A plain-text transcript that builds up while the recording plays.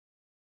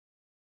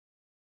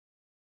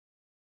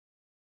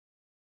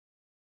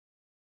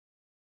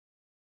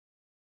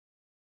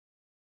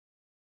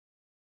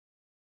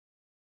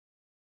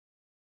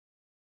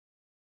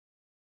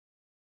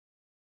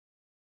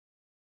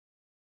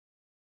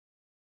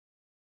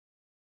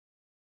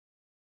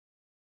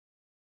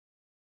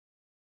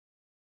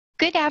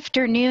Good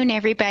afternoon,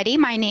 everybody.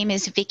 My name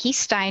is Vicki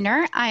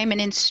Steiner. I'm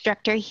an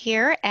instructor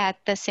here at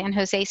the San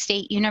Jose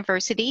State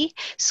University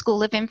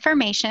School of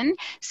Information.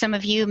 Some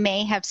of you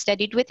may have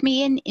studied with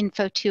me in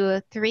Info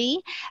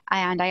 203,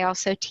 and I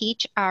also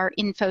teach our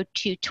Info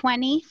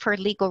 220 for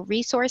legal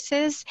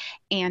resources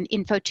and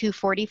Info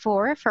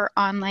 244 for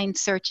online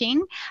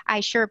searching. I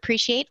sure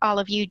appreciate all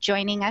of you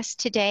joining us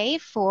today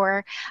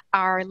for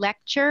our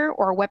lecture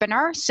or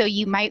webinar, so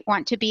you might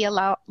want to be a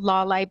law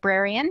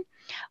librarian.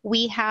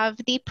 We have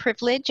the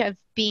privilege of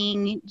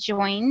being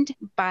joined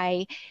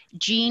by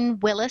Jean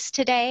Willis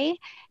today.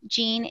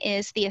 Jean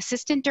is the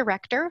Assistant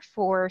Director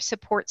for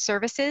Support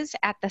Services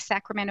at the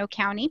Sacramento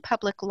County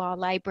Public Law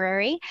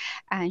Library.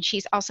 And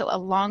she's also a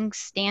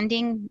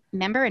long-standing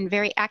member and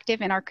very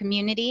active in our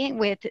community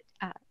with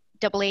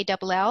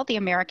AALL, the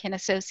American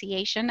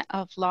Association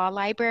of Law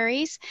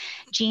Libraries.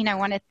 Jean, I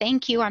want to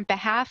thank you on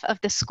behalf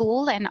of the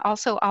school and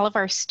also all of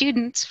our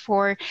students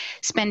for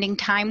spending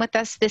time with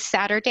us this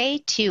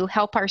Saturday to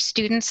help our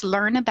students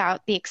learn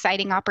about the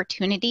exciting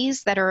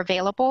opportunities that are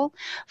available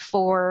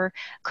for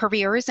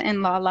careers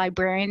in law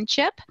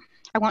librarianship.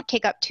 I won't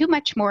take up too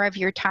much more of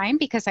your time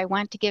because I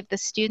want to give the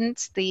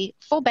students the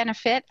full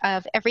benefit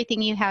of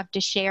everything you have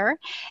to share.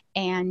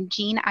 And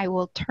Jean, I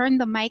will turn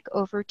the mic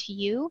over to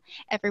you.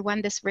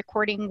 Everyone, this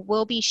recording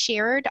will be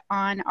shared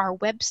on our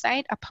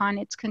website upon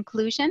its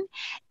conclusion.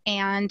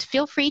 And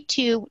feel free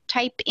to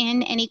type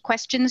in any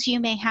questions you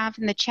may have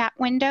in the chat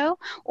window,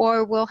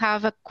 or we'll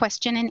have a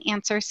question and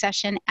answer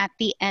session at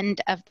the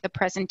end of the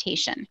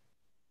presentation.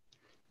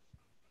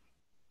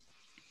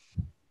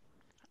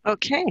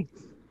 Okay,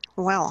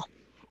 well,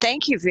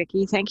 thank you,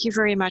 Vicki. Thank you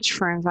very much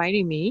for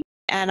inviting me.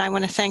 And I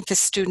want to thank the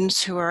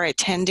students who are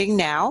attending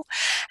now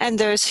and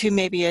those who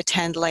maybe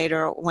attend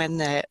later when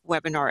the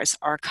webinar is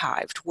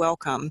archived.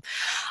 Welcome.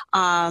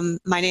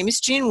 My name is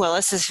Jean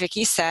Willis, as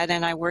Vicki said,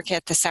 and I work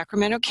at the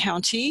Sacramento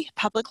County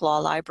Public Law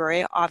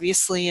Library,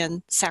 obviously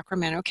in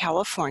Sacramento,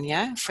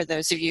 California. For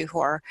those of you who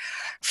are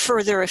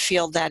further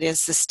afield, that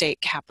is the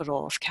state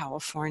capital of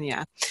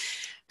California.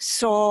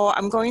 So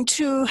I'm going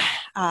to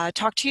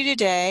talk to you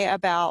today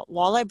about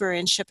law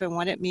librarianship and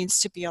what it means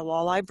to be a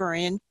law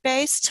librarian,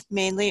 based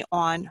mainly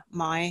on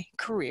my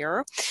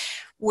career,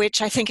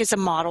 which I think is a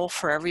model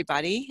for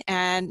everybody.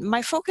 And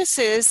my focus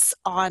is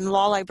on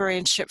law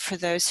librarianship for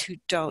those who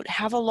don't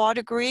have a law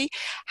degree.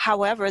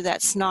 However,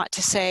 that's not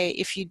to say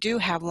if you do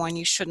have one,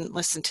 you shouldn't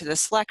listen to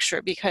this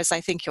lecture, because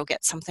I think you'll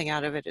get something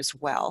out of it as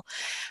well.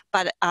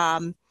 But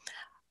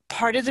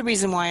part of the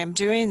reason why I'm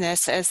doing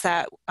this is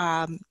that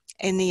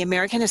in the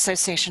American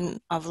Association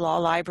of Law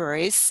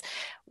Libraries,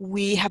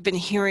 we have been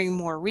hearing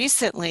more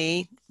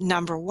recently,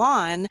 number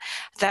one,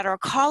 that our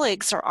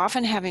colleagues are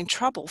often having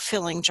trouble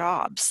filling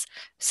jobs.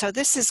 So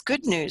this is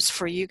good news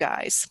for you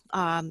guys.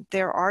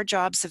 There are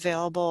jobs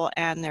available,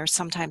 and they're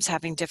sometimes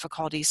having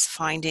difficulties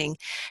finding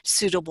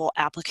suitable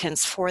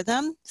applicants for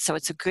them. So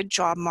it's a good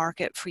job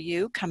market for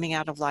you coming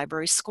out of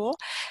library school.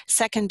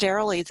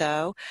 Secondarily,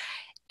 though,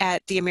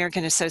 at the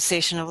American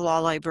Association of Law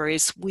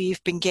Libraries,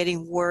 we've been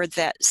getting word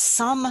that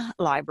some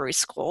library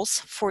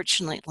schools,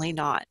 fortunately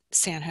not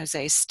San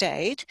Jose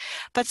State,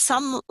 but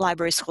some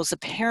library schools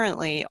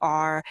apparently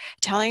are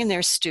telling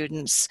their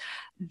students,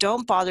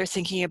 don't bother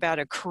thinking about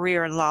a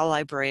career in law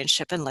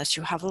librarianship unless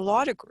you have a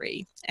law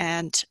degree.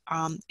 And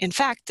in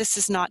fact, this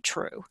is not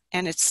true,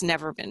 and it's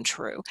never been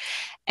true.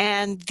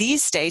 And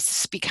these days,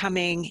 it's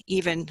becoming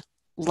even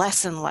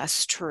less and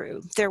less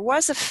true. There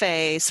was a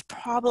phase,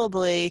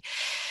 probably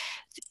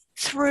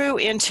through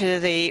into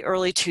the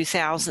early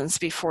 2000s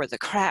before the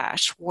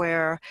crash,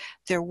 where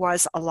there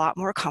was a lot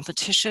more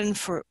competition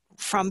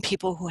from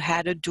people who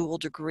had a dual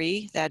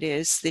degree, that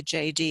is the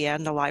JD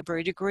and the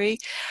library degree.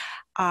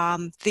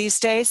 These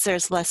days,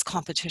 there's less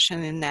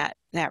competition in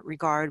that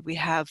regard. We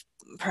have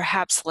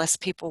perhaps less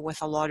people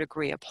with a law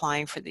degree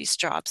applying for these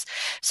jobs.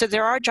 So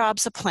there are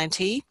jobs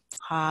aplenty,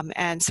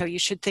 and so you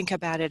should think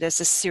about it as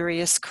a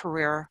serious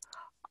career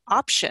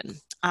option.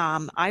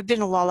 I've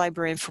been a law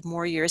librarian for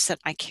more years than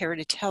I care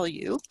to tell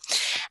you,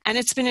 and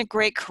it's been a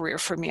great career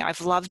for me.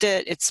 I've loved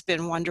it. It's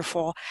been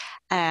wonderful,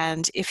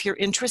 and if you're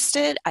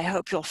interested, I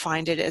hope you'll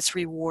find it as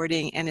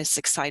rewarding and as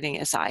exciting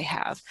as I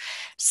have.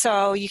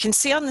 So you can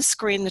see on the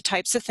screen the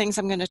types of things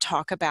I'm going to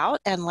talk about,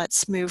 and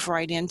let's move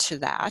right into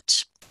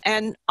that.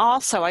 And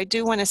also, I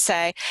do want to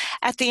say,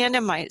 at the end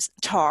of my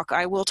talk,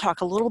 I will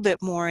talk a little bit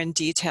more in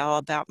detail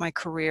about my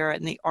career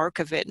and the arc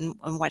of it and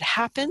what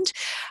happened,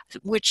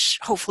 which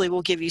hopefully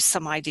will give you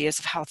some ideas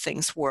of how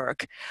things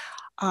work.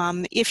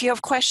 If you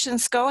have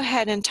questions, go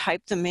ahead and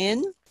type them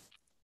in.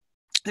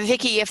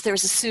 Vicki, if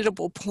there's a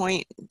suitable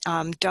point,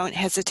 don't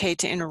hesitate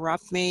to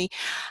interrupt me.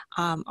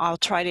 I'll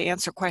try to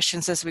answer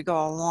questions as we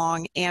go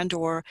along,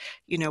 and/or,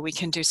 we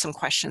can do some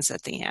questions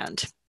at the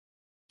end.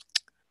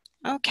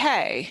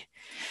 Okay.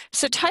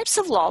 So types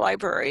of law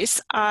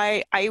libraries,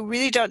 I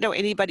really don't know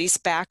anybody's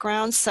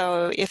background,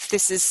 so if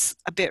this is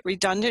a bit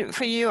redundant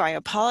for you, I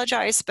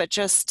apologize, but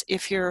just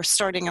if you're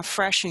starting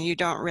afresh and you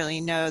don't really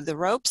know the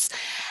ropes,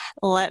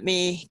 let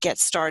me get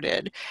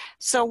started.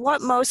 So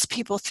what most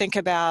people think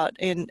about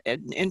in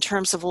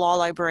terms of law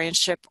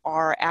librarianship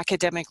are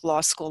academic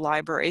law school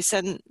libraries,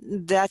 and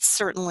that's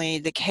certainly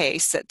the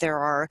case, that there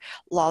are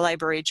law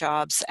library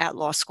jobs at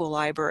law school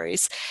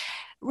libraries.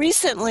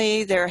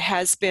 Recently, there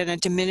has been a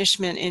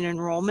diminishment in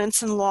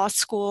enrollments in law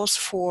schools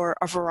for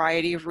a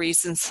variety of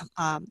reasons,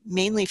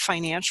 mainly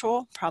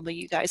financial. Probably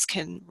you guys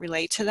can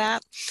relate to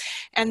that.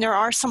 And there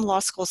are some law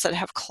schools that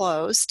have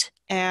closed.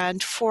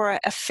 And for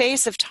a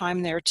phase of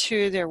time there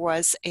too, there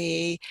was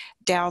a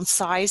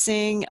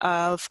downsizing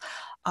of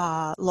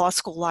law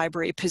school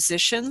library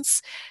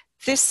positions.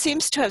 This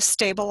seems to have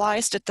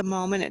stabilized at the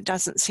moment. It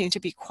doesn't seem to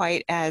be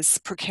quite as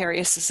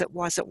precarious as it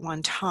was at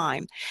one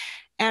time.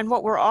 And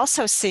what we're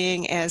also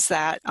seeing is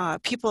that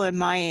people in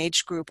my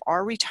age group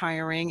are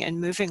retiring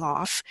and moving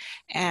off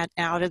and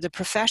out of the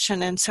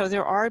profession. And so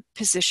there are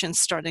positions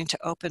starting to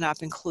open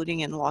up,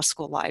 including in law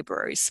school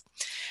libraries.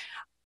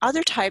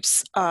 Other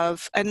types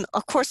of, and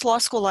of course, law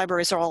school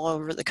libraries are all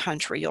over the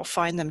country. You'll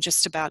find them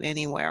just about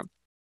anywhere.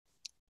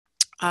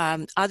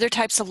 Other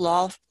types of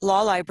law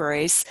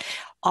libraries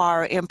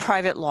are in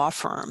private law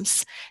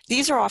firms.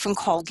 These are often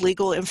called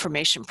legal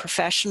information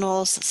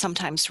professionals,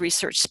 sometimes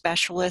research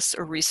specialists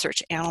or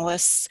research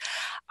analysts.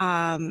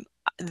 There's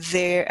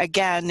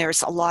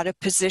a lot of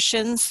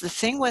positions. The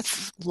thing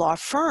with law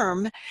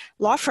firm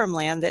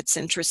land that's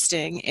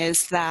interesting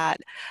is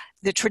that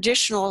the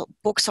traditional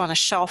books on a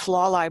shelf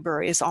law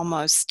library is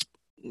almost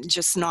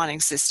just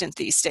non-existent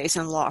these days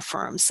in law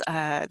firms.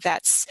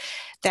 That's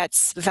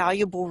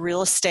valuable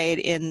real estate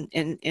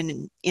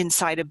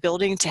inside a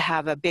building to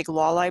have a big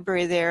law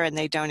library there, and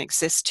they don't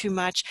exist too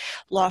much.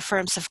 Law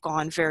firms have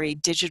gone very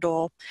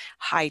digital,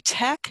 high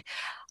tech.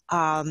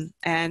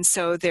 And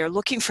so they're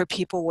looking for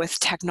people with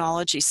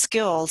technology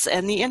skills.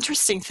 And the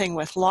interesting thing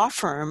with law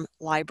firm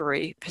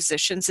library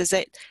positions is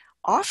that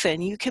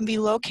often you can be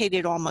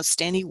located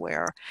almost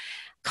anywhere,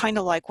 kind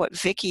of like what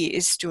Vicki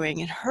is doing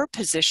in her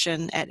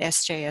position at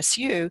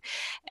SJSU,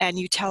 and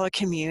you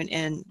telecommute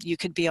and you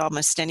could be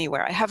almost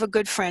anywhere. I have a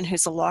good friend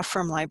who's a law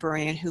firm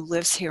librarian who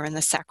lives here in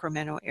the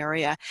Sacramento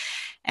area,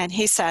 and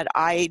he said,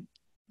 I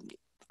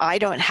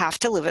don't have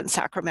to live in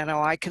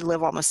Sacramento. I could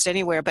live almost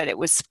anywhere, but it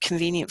was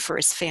convenient for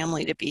his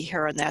family to be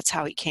here, and that's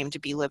how he came to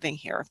be living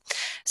here.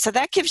 So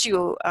that gives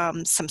you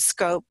some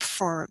scope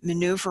for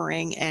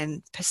maneuvering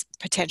and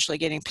potentially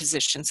getting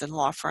positions in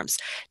law firms.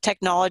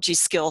 Technology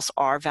skills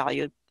are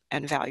valued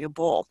and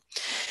valuable.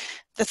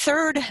 The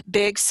third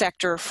big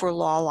sector for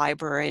law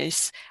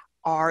libraries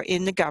are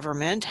in the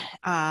government,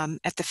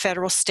 at the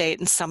federal, state,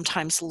 and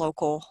sometimes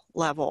local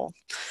level.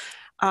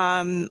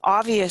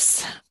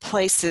 Obvious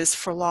places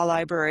for law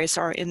libraries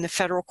are in the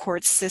federal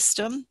court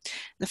system.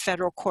 The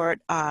federal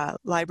court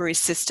library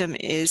system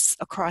is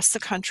across the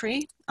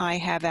country. I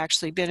have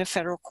actually been a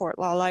federal court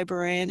law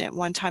librarian at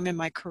one time in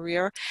my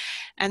career,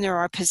 and there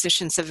are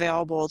positions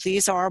available.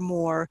 These are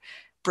more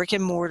brick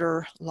and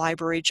mortar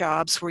library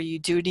jobs where you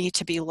do need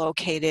to be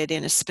located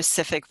in a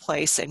specific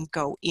place and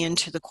go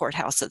into the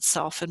courthouse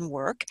itself and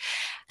work.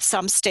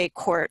 Some state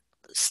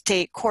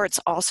courts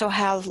also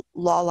have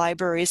law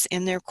libraries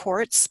in their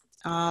courts.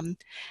 And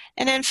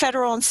then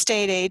federal and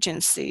state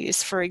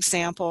agencies, for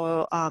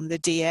example, the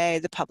DA,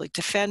 the public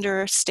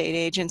defender, state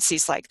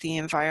agencies like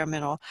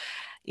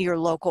your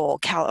local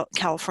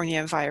California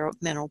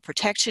Environmental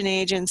Protection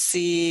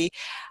Agency.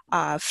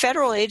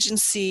 Federal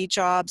agency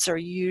jobs are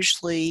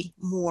usually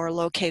more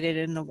located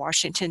in the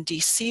Washington,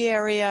 D.C.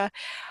 area,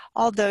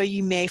 although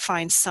you may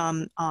find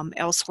some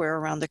elsewhere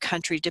around the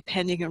country,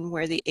 depending on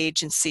where the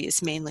agency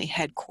is mainly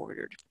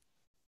headquartered.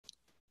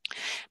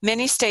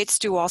 Many states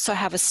do also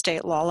have a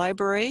state law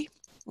library.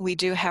 We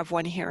do have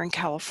one here in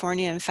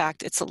California. In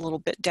fact, it's a little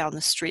bit down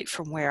the street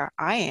from where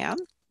I am,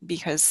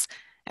 because,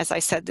 as I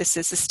said, this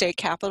is the state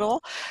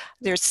capital.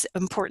 There's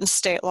important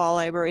state law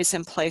libraries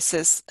in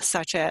places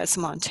such as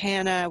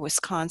Montana,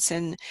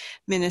 Wisconsin,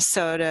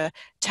 Minnesota,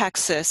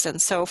 Texas, and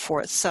so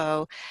forth.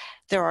 So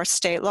there are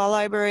state law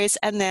libraries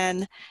and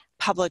then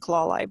public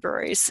law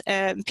libraries.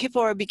 And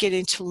people are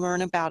beginning to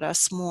learn about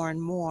us more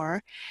and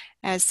more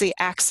as the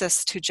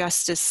access to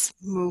justice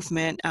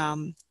movement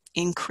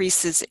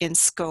increases in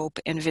scope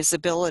and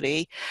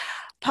visibility.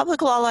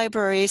 Public law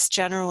libraries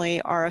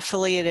generally are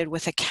affiliated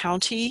with a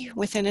county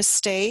within a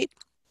state.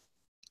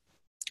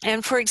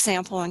 And for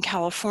example, in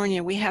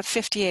California, we have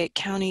 58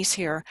 counties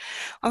here.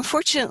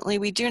 Unfortunately,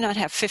 we do not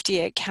have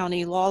 58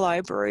 county law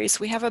libraries.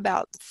 We have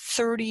about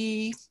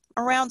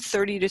around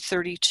 30 to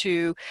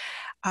 32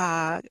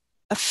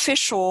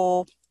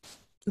 official,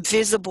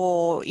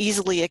 visible,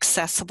 easily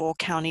accessible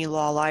county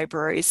law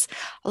libraries.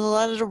 A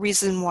lot of the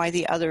reason why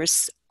the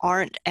others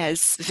aren't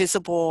as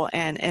visible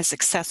and as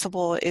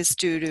accessible is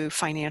due to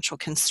financial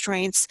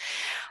constraints.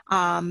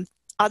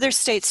 Other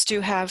states do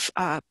have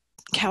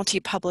county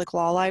public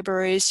law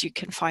libraries. You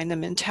can find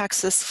them in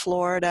Texas,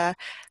 Florida,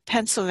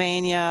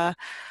 Pennsylvania,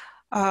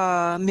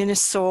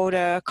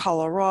 Minnesota,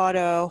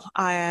 Colorado,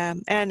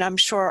 and I'm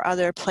sure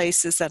other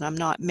places that I'm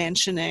not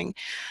mentioning.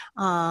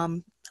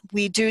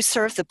 We do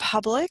serve the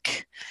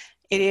public.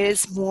 It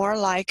is more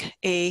like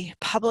a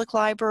public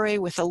library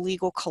with a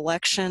legal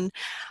collection.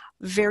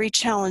 Very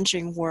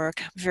challenging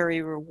work,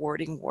 very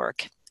rewarding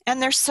work.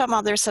 And there's some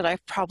others that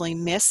I've probably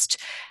missed,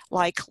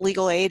 like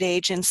legal aid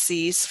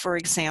agencies, for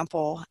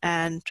example,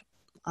 and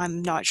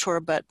I'm not sure,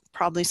 but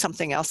probably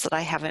something else that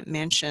I haven't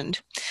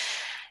mentioned.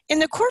 In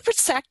the corporate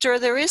sector,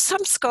 there is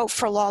some scope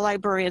for law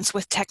librarians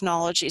with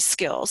technology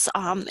skills.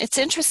 It's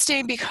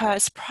interesting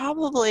because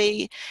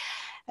probably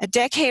a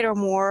decade or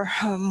more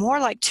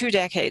like 2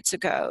 decades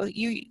ago,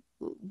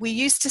 we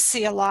used to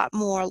see a lot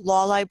more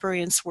law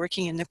librarians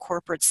working in the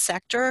corporate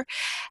sector,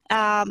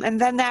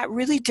 and then that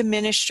really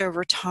diminished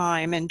over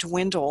time and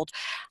dwindled.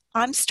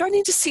 I'm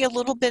starting to see a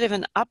little bit of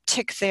an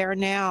uptick there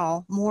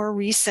now, more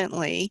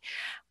recently,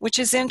 which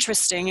is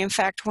interesting. In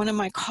fact, one of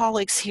my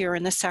colleagues here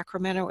in the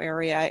Sacramento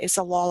area is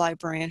a law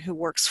librarian who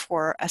works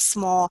for a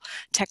small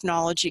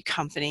technology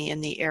company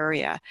in the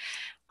area.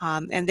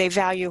 And they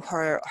value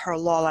her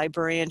law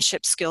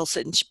librarianship skills,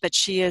 but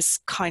she is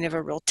kind of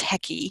a real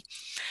techie.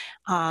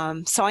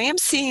 So I am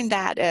seeing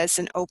that as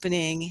an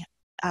opening,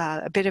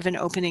 a bit of an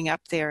opening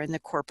up there in the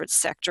corporate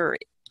sector,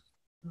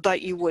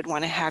 but you would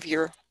want to have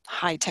your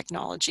high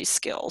technology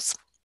skills.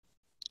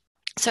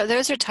 So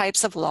those are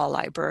types of law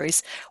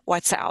libraries,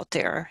 what's out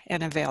there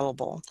and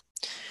available.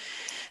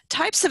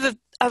 Types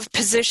of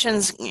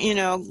positions,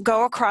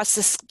 go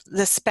across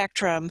the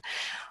spectrum.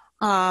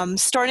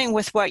 Starting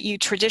with what you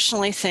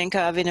traditionally think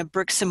of in a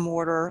bricks and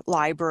mortar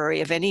library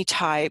of any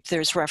type.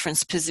 There's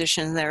reference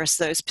position, there's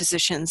those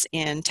positions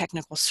in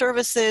technical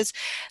services,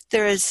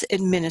 there's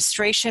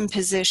administration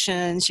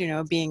positions,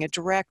 being a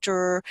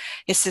director,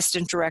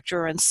 assistant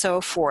director, and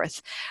so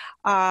forth.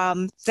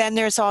 Then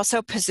there's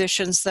also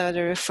positions that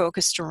are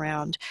focused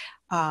around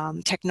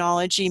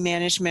technology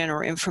management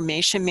or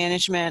information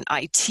management,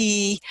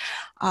 IT,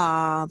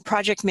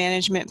 project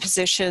management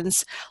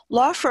positions.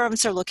 Law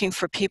firms are looking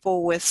for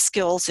people with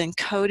skills in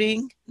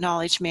coding,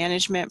 knowledge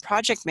management,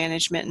 project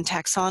management, and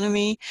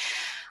taxonomy.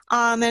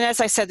 And as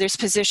I said, there's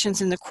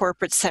positions in the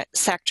corporate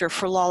sector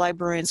for law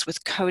librarians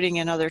with coding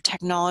and other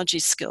technology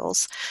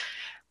skills.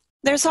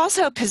 There's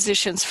also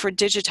positions for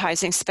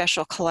digitizing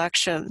special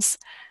collections.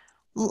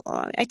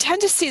 I tend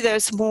to see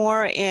those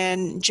more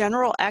in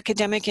general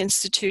academic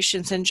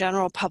institutions and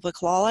general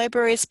public law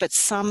libraries, but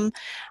some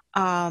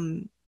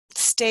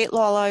state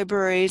law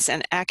libraries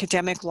and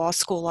academic law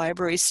school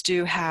libraries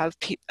do have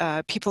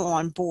people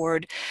on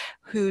board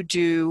who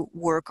do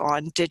work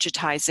on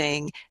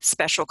digitizing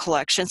special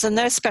collections. And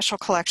those special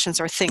collections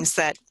are things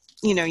that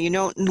you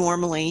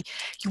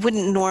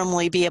wouldn't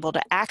normally be able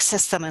to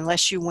access them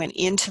unless you went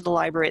into the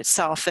library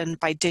itself, and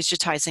by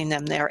digitizing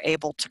them, they're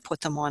able to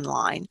put them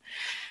online.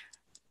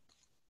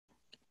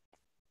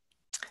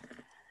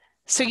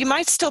 So you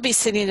might still be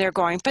sitting there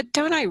going, but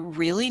don't I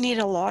really need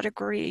a law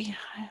degree?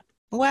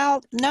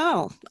 Well,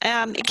 no,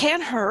 it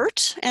can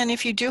hurt. And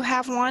if you do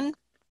have one,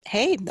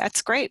 hey,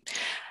 that's great.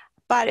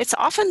 But it's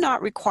often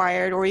not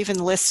required or even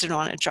listed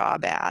on a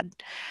job ad.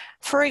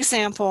 For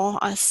example,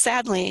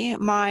 sadly,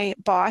 my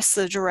boss,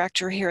 the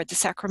director here at the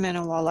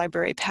Sacramento Law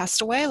Library,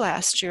 passed away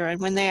last year. And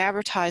when they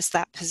advertised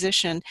that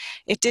position,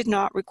 it did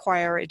not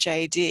require a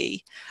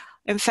JD.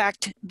 In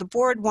fact, the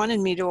board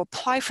wanted me to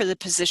apply for the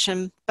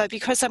position, but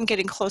because I'm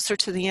getting closer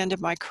to the end of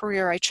my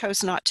career, I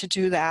chose not to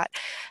do that.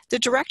 The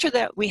director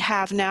that we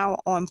have now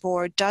on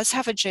board does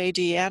have a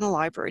JD and a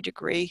library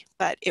degree,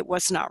 but it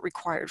was not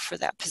required for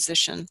that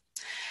position.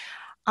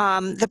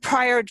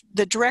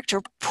 The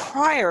director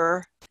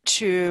prior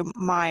to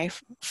my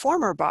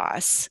former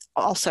boss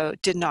also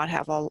did not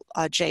have a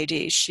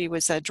JD. She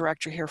was a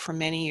director here for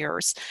many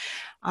years.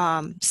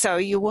 So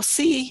you will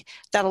see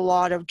that a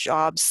lot of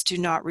jobs do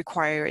not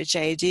require a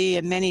JD,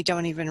 and many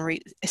don't even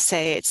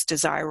say it's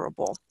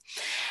desirable.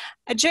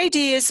 A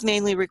JD is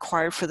mainly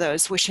required for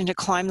those wishing to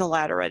climb the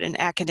ladder at an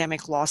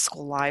academic law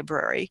school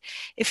library.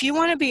 If you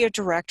want to be a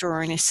director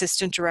or an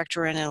assistant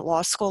director in a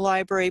law school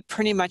library,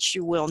 pretty much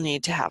you will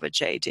need to have a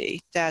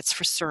JD, that's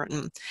for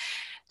certain.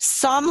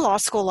 Some law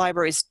school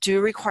libraries do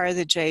require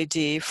the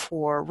JD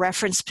for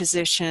reference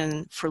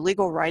position, for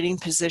legal writing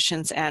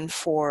positions, and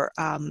for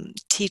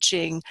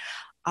teaching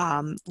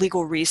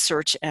legal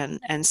research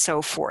and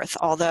so forth.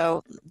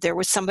 Although there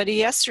was somebody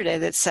yesterday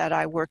that said,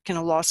 I work in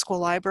a law school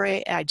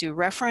library, I do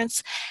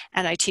reference,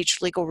 and I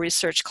teach legal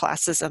research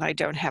classes, and I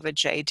don't have a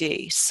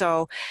JD.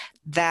 So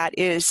that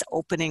is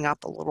opening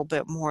up a little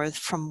bit more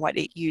from what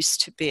it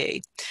used to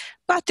be.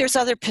 But there's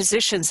other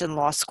positions in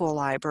law school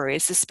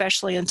libraries,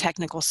 especially in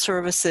technical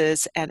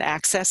services and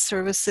access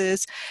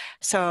services.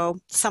 So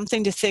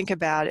something to think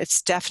about.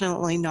 It's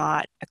definitely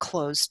not a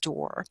closed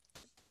door.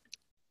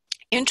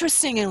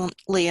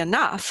 Interestingly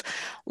enough,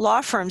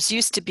 law firms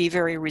used to be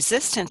very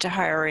resistant to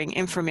hiring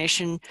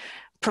information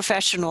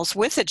professionals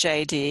with a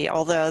JD,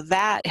 although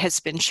that has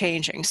been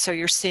changing. So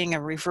you're seeing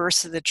a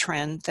reverse of the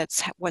trend.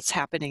 That's what's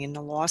happening in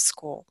the law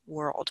school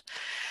world.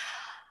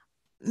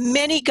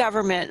 Many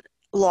government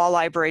law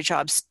library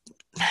jobs,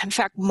 in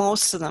fact,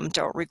 most of them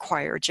don't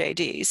require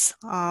JDs.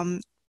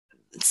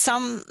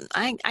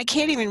 I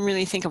can't even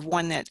really think of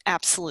one that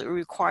absolutely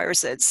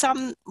requires it.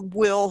 Some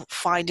will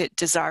find it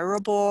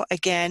desirable.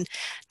 Again,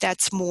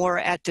 that's more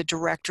at the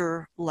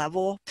director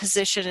level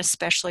position,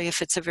 especially if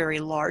it's a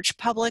very large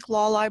public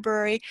law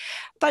library,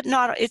 but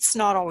it's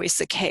not always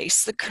the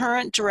case. The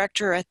current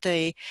director at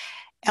the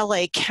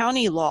LA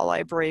County Law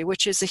Library,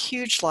 which is a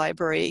huge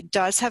library,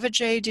 does have a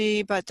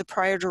JD, but the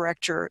prior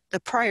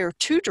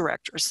two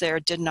directors there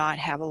did not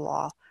have a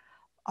law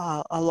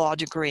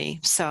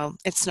degree, so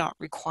it's not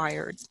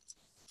required.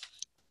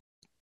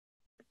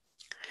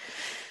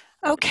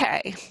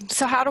 Okay,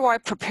 so how do I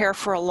prepare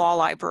for a law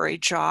library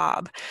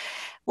job?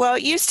 Well,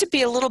 it used to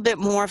be a little bit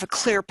more of a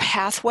clear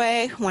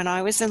pathway when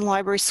I was in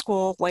library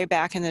school way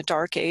back in the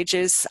dark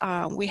ages.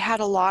 We had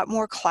a lot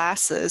more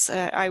classes.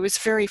 I was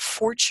very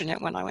fortunate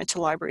when I went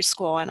to library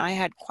school, and I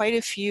had quite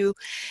a few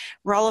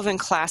relevant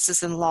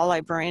classes in law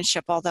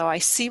librarianship, although I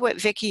see what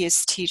Vicki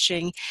is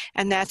teaching,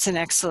 and that's an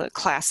excellent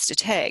class to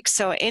take.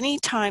 So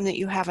anytime that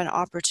you have an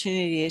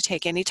opportunity to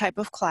take any type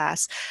of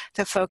class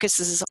that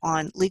focuses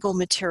on legal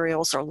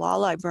materials or law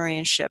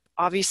librarianship,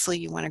 obviously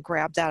you want to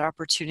grab that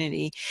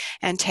opportunity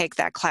and take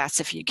that class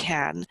if you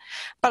can.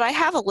 But I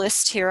have a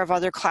list here of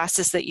other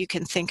classes that you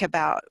can think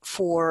about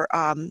for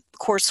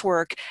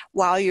coursework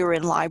while you're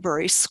in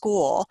library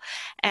school.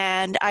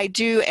 And I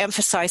do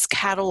emphasize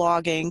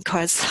cataloging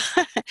because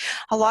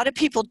a lot of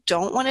people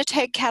don't want to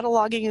take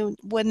cataloging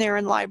when they're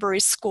in library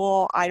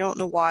school. I don't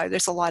know why.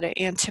 There's a lot of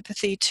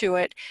antipathy to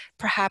it.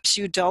 Perhaps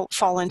you don't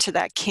fall into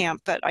that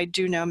camp, but I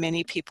do know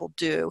many people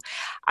do.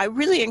 I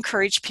really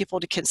encourage people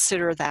to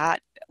consider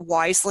that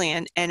wisely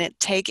and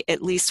take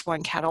at least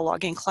one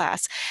cataloging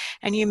class.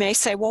 And you may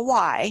say, well,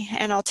 why?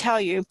 And I'll tell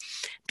you,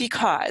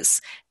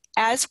 because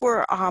as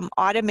we're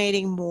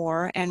automating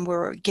more and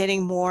we're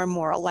getting more and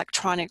more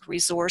electronic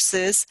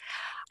resources,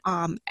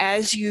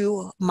 as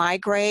you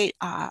migrate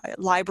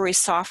library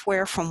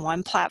software from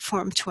one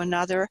platform to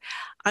another,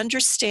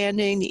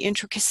 understanding the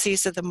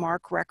intricacies of the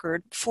MARC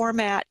record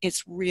format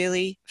is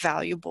really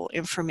valuable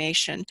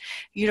information.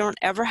 You don't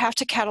ever have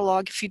to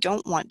catalog if you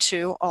don't want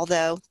to,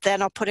 although then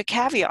I'll put a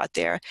caveat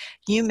there.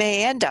 You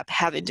may end up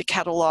having to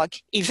catalog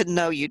even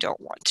though you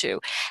don't want to.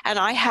 And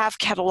I have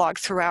cataloged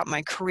throughout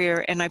my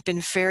career, and I've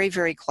been very,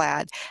 very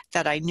glad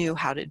that I knew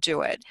how to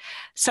do it.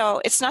 So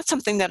it's not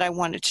something that I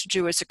wanted to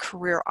do as a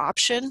career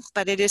option,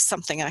 but it is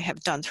something I have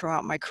done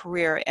throughout my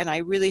career, and I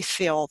really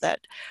feel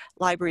that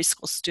library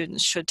school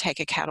students should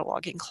take a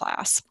cataloging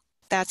class.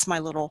 That's my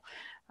little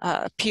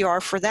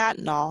PR for that,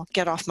 and I'll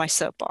get off my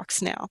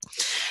soapbox now.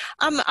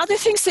 Other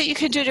things that you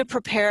can do to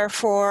prepare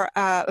for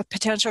a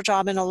potential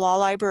job in a law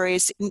library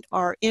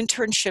are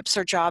internships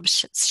or job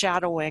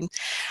shadowing.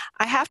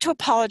 I have to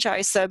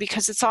apologize, though,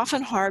 because it's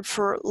often hard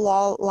for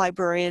law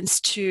librarians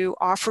to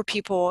offer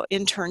people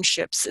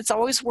internships. It's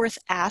always worth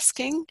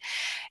asking.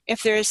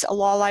 If there's a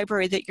law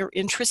library that you're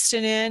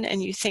interested in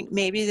and you think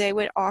maybe they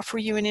would offer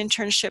you an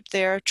internship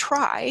there,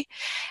 try.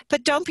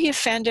 But don't be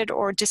offended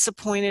or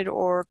disappointed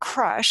or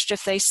crushed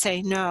if they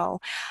say no.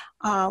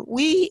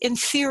 We, in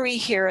theory,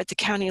 here at the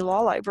County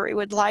Law Library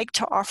would like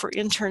to offer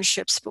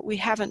internships, but we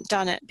haven't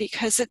done it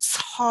because it's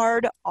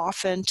hard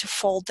often to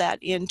fold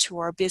that into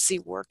our busy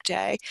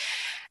workday.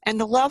 And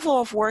the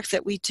level of work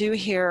that we do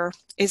here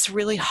is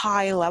really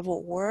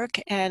high-level work,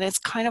 and it's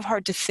kind of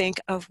hard to think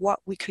of what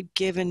we could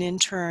give an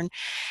intern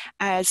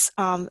as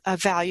a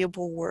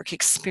valuable work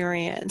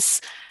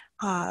experience.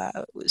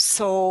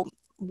 So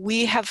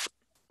we have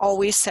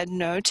always said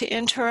no to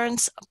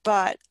interns,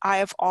 but I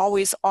have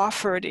always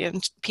offered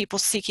people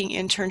seeking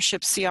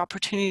internships the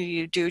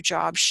opportunity to do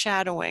job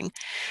shadowing.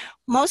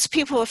 Most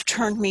people have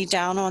turned me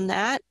down on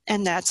that,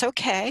 and that's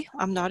okay.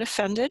 I'm not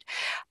offended,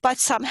 but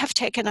some have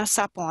taken us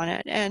up on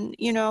it. And,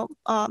 you know,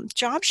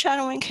 job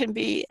shadowing can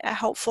be a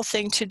helpful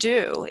thing to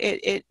do.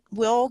 It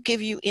will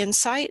give you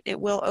insight. It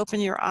will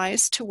open your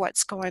eyes to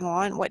what's going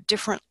on, what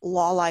different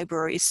law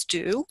libraries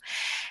do.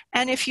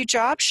 And if you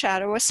job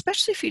shadow,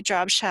 especially if you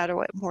job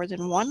shadow at more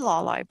than one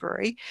law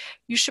library,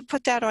 you should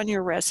put that on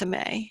your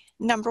resume.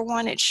 Number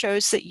one, it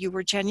shows that you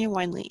were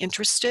genuinely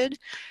interested,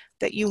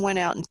 that you went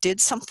out and did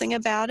something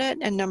about it.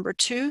 And number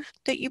two,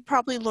 that you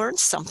probably learned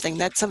something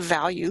that's of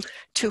value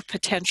to a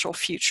potential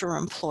future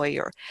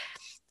employer.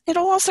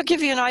 It'll also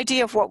give you an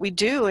idea of what we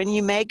do, and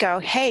you may go,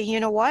 hey, you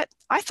know what?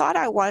 I thought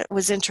I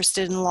was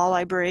interested in law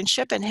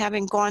librarianship, and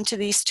having gone to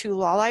these 2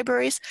 law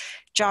libraries,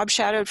 job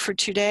shadowed for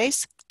 2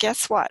 days,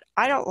 guess what?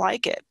 I don't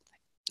like it.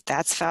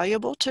 That's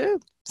valuable too.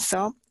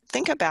 So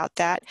think about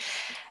that.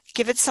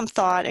 Give it some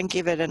thought and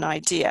give it an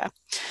idea.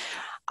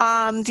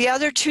 The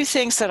other 2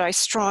 things that I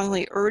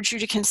strongly urge you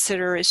to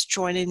consider is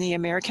joining the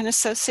American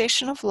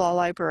Association of Law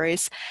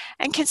Libraries,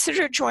 and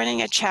consider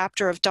joining a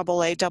chapter of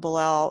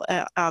AALL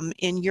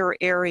in your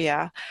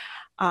area.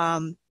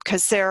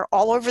 because they're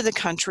all over the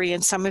country,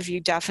 and some of you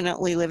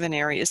definitely live in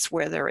areas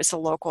where there is a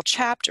local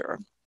chapter.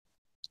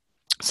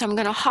 So I'm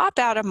going to hop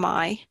out of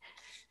my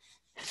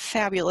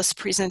fabulous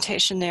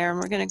presentation there, and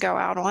we're going to go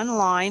out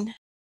online.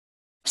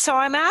 So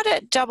I'm out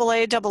at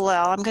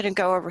AALL. I'm going to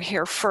go over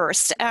here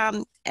first.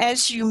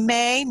 As you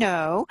may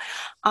know,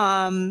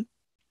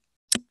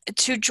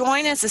 to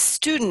join as a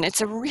student,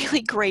 it's a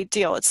really great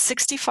deal. It's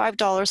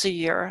 $65 a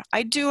year.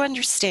 I do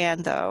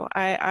understand, though.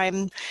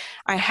 I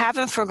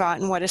haven't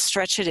forgotten what a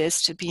stretch it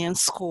is to be in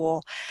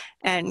school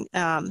and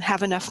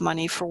have enough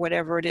money for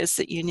whatever it is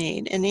that you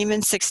need. And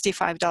even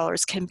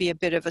 $65 can be a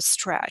bit of a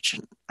stretch.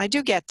 I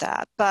do get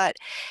that. But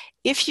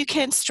if you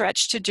can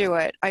stretch to do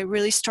it, I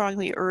really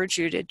strongly urge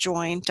you to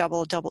join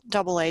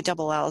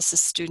AALL as a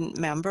student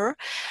member.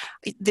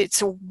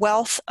 It's a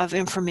wealth of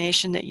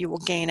information that you will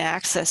gain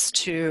access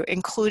to,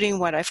 including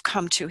what I've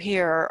come to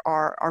here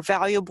are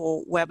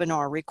valuable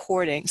webinar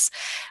recordings.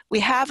 We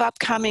have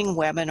upcoming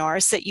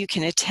webinars that you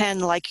can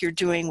attend like you're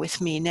doing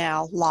with me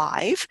now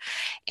live.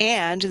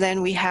 And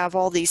then we have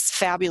all these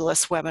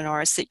fabulous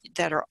webinars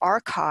that are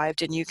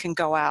archived, and you can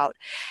go out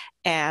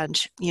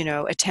and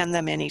attend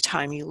them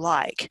anytime you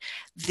like.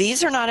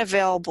 These are not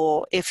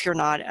available if you're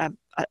not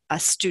a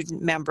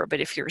student member, but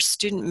if you're a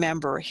student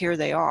member, here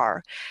they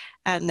are.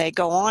 And they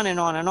go on and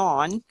on and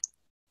on.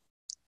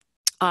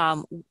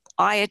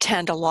 I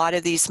attend a lot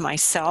of these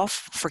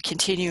myself for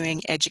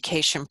continuing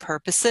education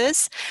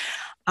purposes.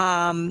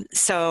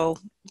 So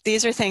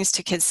these are things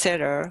to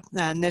consider,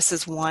 and this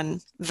is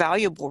one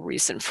valuable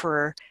reason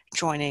for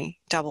joining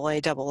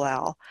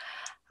AALL.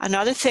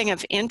 Another thing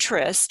of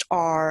interest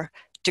are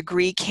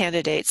degree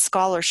candidate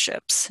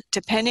scholarships.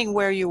 Depending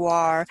where you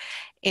are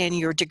in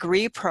your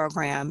degree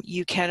program,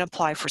 you can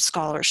apply for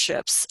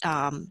scholarships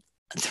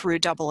through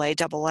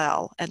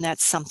AALL, and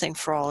that's something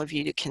for all of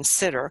you to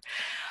consider.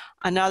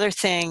 Another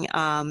thing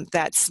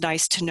that's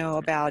nice to know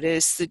about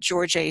is the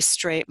George A.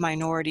 Strait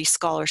Minority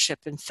Scholarship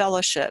and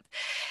Fellowship.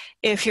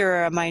 If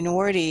you're a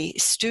minority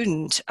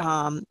student,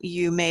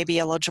 you may be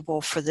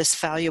eligible for this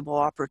valuable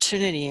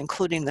opportunity,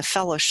 including the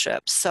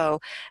fellowship. So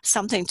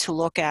something to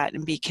look at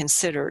and be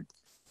considered.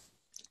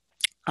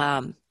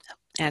 And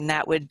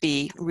that would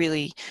be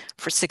really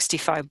for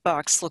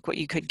 $65. Look what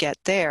you could get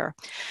there.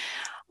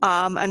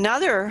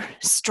 Another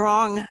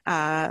strong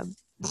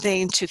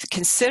thing to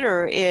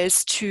consider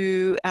is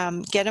to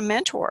get a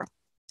mentor.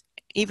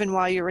 Even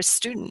while you're a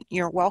student,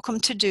 you're welcome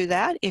to do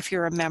that if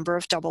you're a member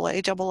of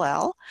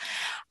AALL.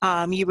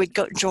 You would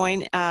go join,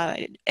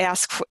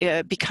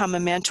 become a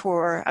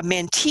mentor, a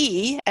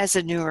mentee as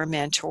a newer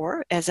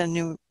mentor, as a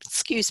newer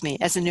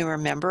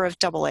member of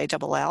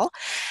AALL,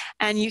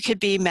 and you could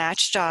be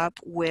matched up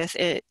with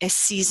a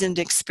seasoned,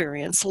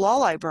 experienced law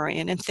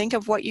librarian. And think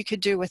of what you could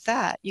do with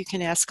that. You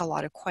can ask a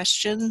lot of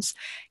questions,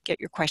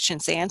 get your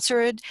questions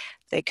answered.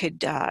 They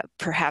could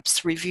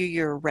perhaps review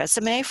your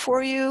resume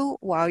for you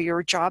while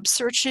you're job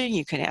searching.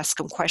 You can ask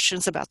them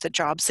questions about the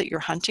jobs that you're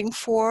hunting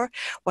for,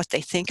 what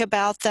they think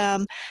about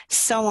them,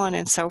 so on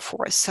and so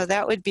forth. So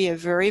that would be a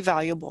very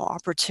valuable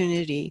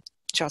opportunity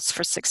just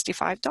for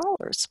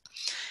 $65.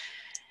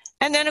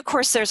 And then, of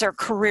course, there's our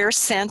Career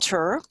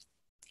Center.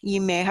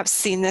 You may have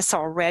seen this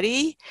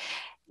already.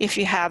 If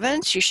you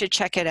haven't, you should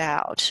check it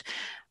out.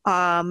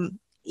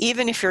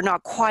 Even if you're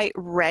not quite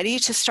ready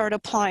to start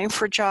applying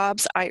for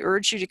jobs, I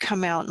urge you to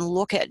come out and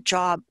look at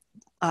job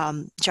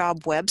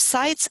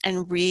websites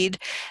and read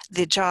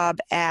the job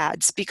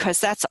ads,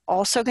 because that's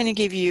also going to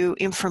give you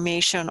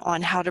information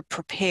on how to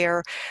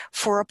prepare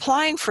for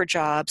applying for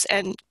jobs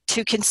and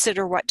to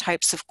consider what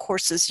types of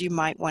courses you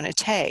might want to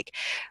take.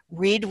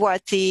 Read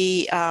what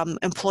the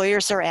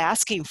employers are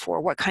asking for,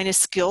 what kind of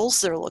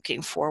skills they're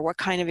looking for, what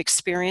kind of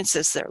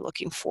experiences they're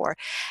looking for,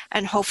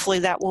 and hopefully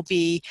that will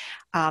be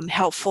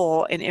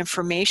helpful and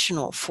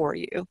informational for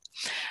you.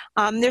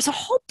 There's a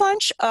whole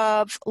bunch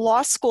of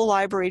law school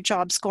library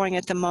jobs going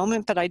at the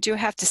moment, but I do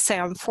have to say,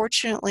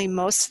 unfortunately,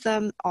 most of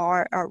them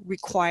are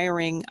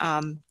requiring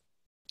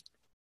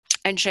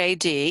a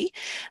JD,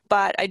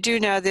 but I do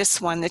know this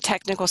one, the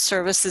Technical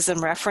Services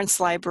and Reference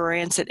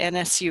Librarians at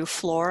NSU,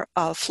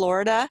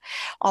 Florida.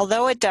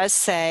 Although it does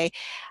say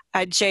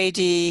a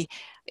JD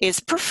is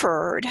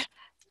preferred,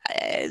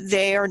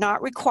 they are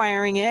not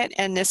requiring it,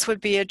 and this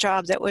would be a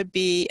job that would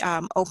be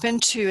open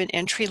to an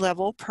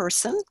entry-level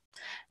person.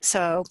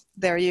 So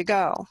there you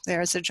go.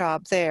 There's a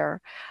job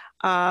there.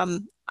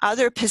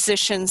 Other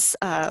positions,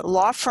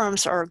 law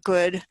firms are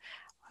good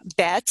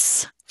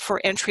bets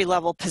for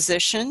entry-level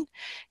position.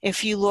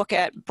 If you look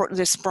at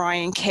this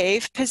Brian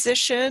Cave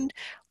position,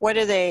 what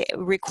are they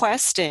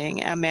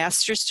requesting? A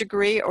master's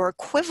degree or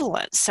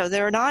equivalent. So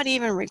they're not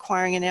even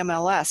requiring an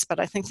MLS, but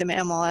I think the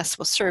MLS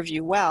will serve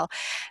you well.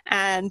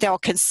 And they'll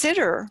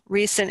consider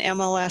recent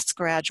MLS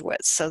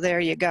graduates. So there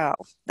you go.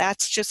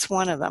 That's just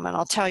one of them. And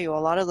I'll tell you, a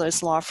lot of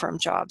those law firm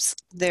jobs,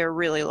 they're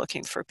really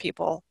looking for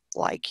people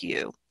like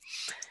you.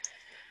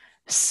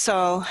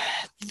 So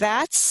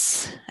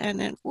that's, and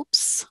then,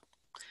 oops.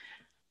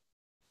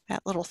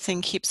 That little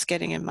thing keeps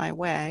getting in my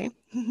way.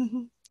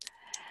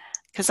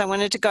 because I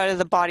wanted to go to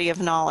the body of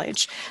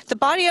knowledge. The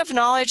body of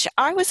knowledge,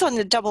 I was on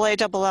the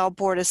AALL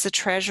board as the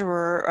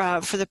treasurer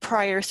for the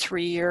prior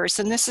 3 years,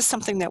 and this is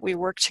something that we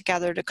worked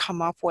together to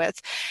come up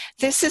with.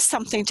 This is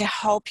something to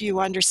help you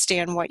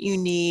understand what you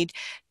need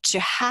to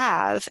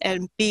have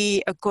and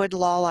be a good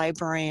law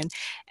librarian.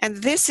 And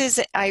this is,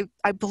 I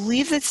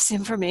believe this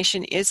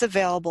information is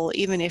available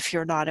even if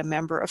you're not a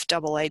member of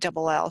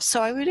AALL.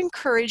 So I would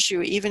encourage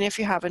you, even if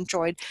you haven't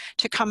joined,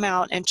 to come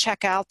out and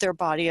check out their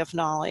body of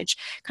knowledge,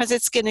 because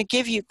it's going to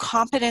give you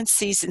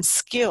competencies and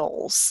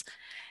skills.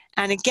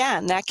 And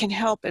again, that can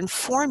help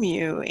inform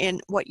you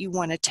in what you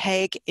want to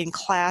take in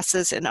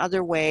classes and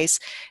other ways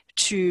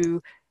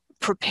to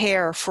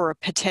prepare for a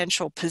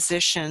potential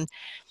position.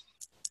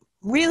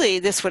 Really,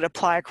 this would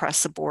apply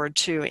across the board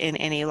too in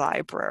any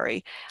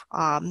library,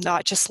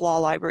 not just law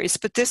libraries,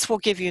 but this will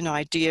give you an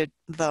idea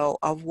though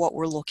of what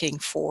we're looking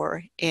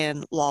for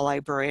in law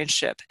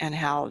librarianship and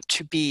how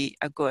to be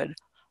a good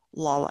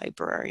law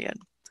librarian.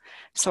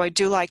 So I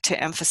do like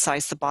to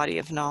emphasize the body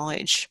of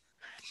knowledge.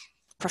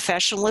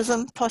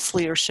 Professionalism plus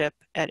leadership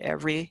at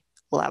every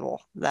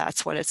level.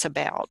 That's what it's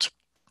about.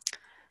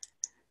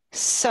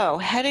 So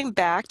heading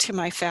back to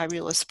my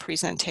fabulous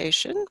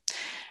presentation,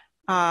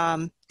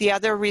 the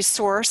other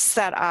resource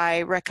that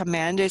I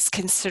recommend is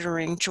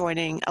considering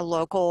joining a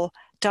local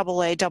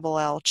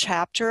AALL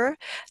chapter.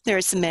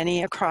 There's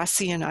many across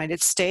the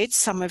United States.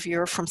 Some of you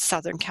are from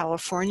Southern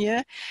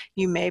California.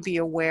 You may be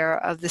aware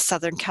of the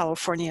Southern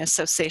California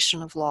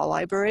Association of Law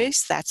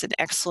Libraries. That's an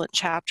excellent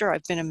chapter.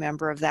 I've been a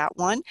member of that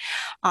one.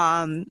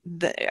 I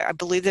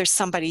believe there's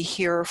somebody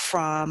here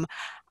from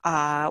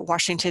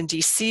Washington,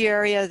 D.C.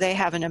 area. They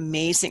have an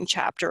amazing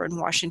chapter in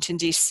Washington,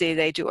 D.C.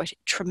 They do a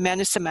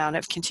tremendous amount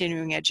of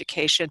continuing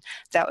education.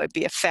 That would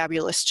be a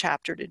fabulous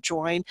chapter to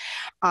join.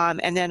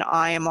 And then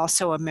I am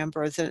also a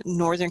member of the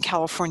Northern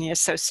California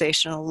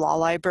Association of Law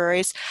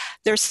Libraries.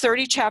 There's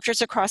 30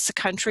 chapters across the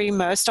country.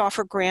 Most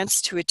offer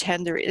grants to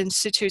attend their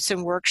institutes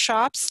and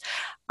workshops.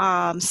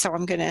 So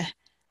I'm going to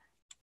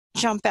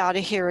jump out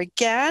of here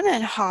again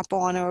and hop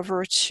on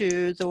over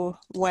to the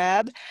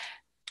web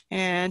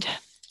and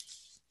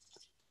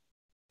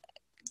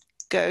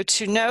go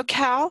to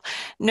NoCal.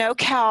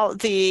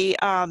 NoCal, the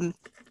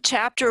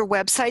chapter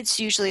websites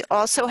usually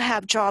also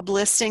have job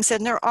listings,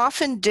 and they're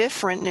often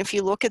different. And if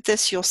you look at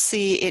this, you'll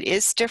see it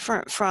is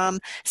different from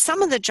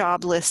some of the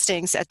job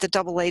listings at the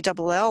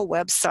AALL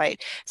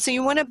website. So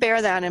you want to bear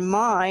that in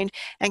mind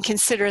and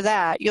consider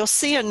that. You'll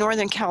see in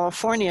Northern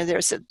California,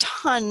 there's a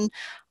ton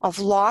of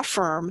law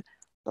firm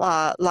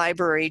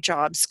library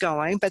jobs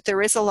going, but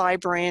there is a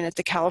librarian at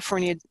the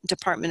California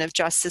Department of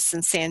Justice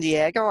in San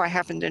Diego. I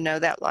happen to know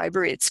that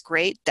library. It's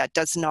great. That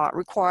does not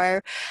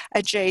require a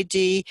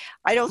JD.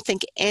 I don't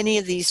think any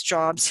of these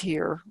jobs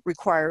here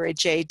require a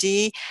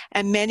JD,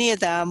 and many of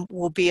them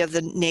will be of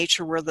the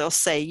nature where they'll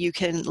say you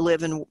can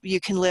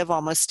live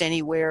almost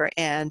anywhere,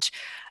 and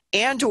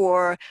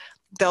or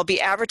they'll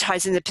be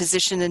advertising the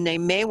position and they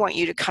may want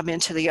you to come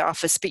into the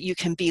office, but you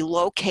can be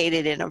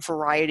located in a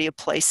variety of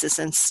places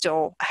and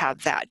still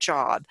have that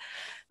job.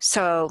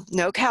 So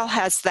NoCal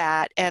has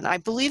that, and I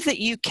believe that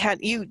you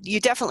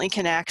definitely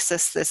can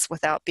access this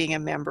without being a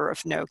member of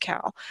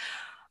NoCal.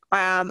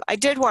 I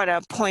did want to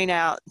point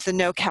out the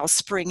NoCal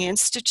Spring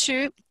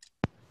Institute.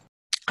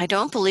 I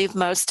don't believe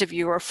most of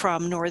you are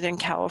from Northern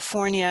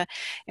California.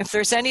 If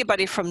there's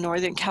anybody from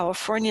Northern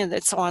California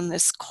that's on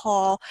this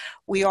call,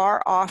 we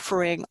are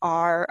offering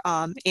our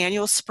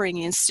annual Spring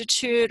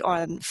Institute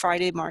on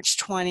Friday, March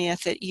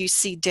 20th at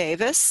UC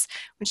Davis,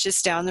 which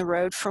is down the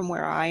road from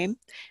where I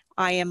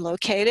am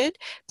located.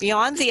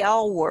 Beyond the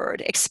L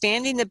word,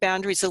 expanding the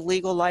boundaries of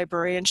legal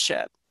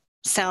librarianship.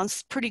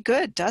 Sounds pretty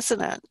good,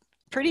 doesn't it?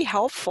 Pretty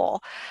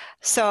helpful.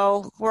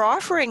 So we're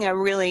offering a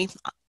really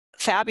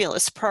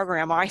fabulous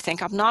program, I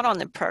think. I'm not on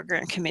the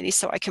program committee,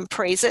 so I can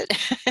praise it.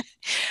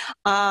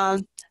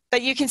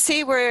 But you can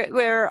see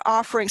we're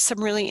offering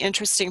some really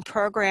interesting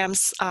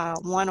programs,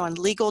 one on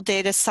legal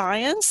data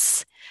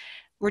science.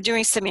 We're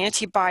doing some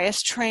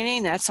anti-bias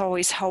training. That's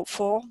always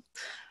helpful.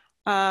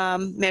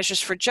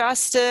 Measures for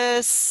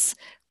justice,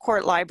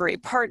 court library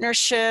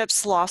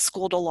partnerships, law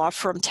school to law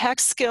firm tech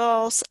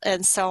skills,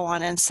 and so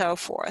on and so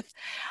forth.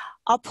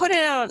 I'll put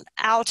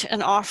out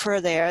an offer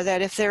there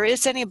that if there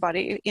is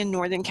anybody in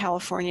Northern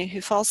California who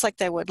feels like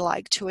they would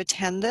like to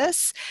attend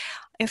this,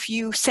 if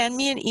you send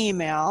me an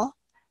email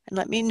and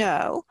let me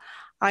know,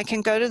 I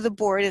can go to the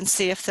board and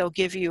see if they'll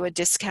give you a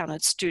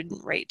discounted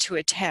student rate to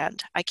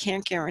attend. I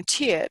can't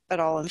guarantee it, but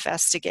I'll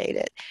investigate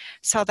it.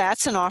 So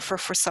that's an offer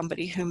for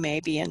somebody who may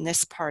be in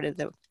this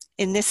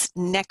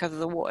neck of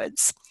the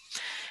woods.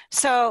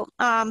 So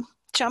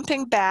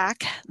jumping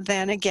back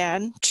then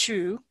again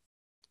to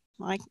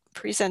my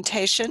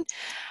presentation,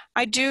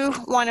 I do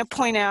want to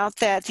point out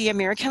that the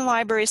American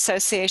Library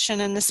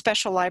Association and the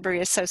Special Library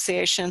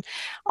Association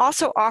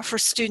also offer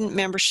student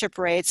membership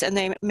rates, and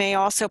they may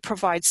also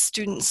provide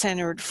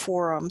student-centered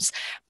forums.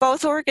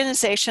 Both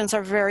organizations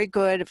are very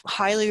good,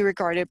 highly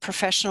regarded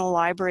professional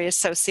library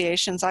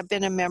associations. I've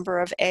been a member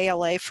of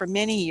ALA for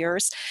many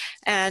years,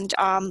 and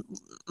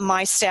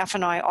my staff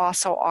and I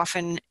also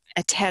often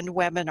attend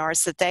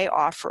webinars that they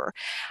offer.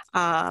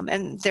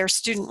 And their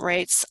student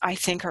rates, I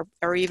think,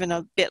 are even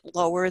a bit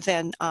lower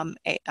than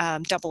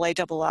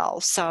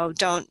AALL. So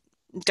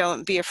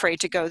don't be afraid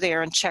to go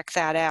there and check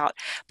that out.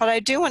 But I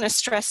do want to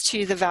stress to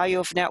you the value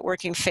of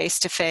networking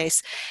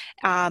face-to-face.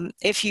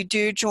 If you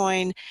do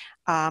join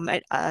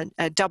a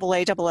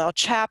AALL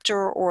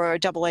chapter or a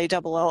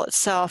AALL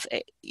itself,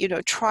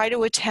 try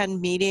to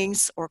attend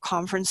meetings or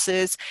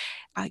conferences.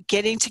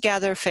 Getting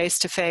together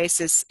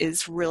face-to-face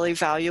is really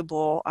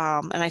valuable.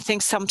 And I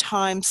think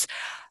sometimes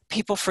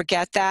people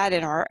forget that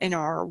in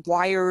our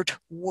wired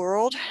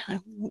world,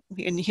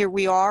 and here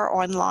we are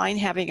online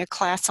having a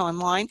class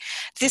online.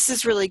 This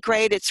is really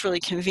great, it's really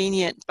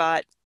convenient,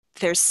 but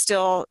there's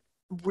still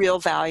real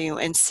value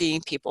in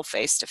seeing people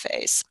face to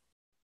face.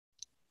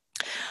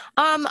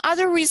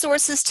 Other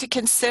resources to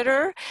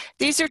consider.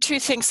 These are two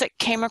things that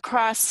came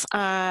across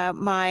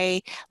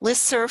my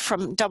listserv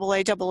from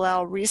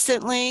AALL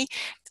recently.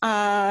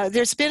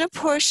 There's been a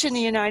push in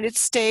the United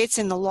States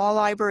in the law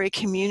library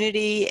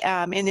community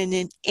and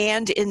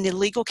in the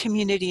legal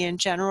community in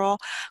general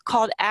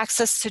called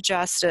Access to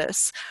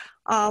Justice.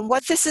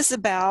 What this is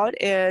about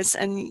is,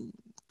 and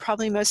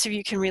probably most of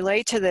you can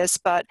relate to this,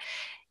 but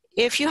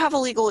if you have a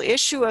legal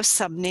issue of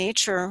some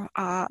nature,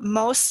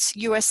 most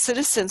U.S.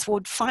 citizens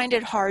would find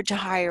it hard to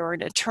hire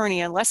an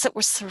attorney unless it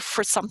was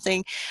for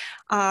something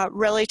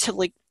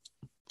relatively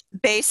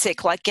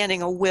basic, like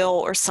getting a will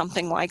or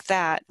something like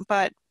that.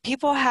 But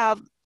people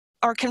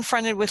are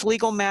confronted with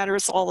legal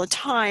matters all the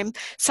time,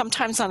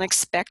 sometimes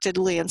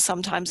unexpectedly and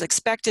sometimes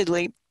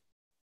expectedly.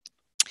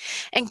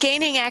 And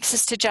gaining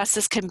access to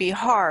justice can be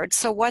hard.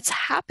 So what's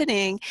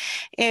happening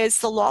is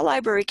the law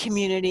library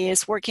community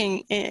is working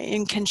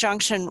in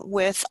conjunction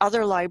with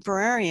other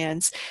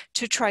librarians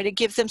to try to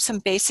give them some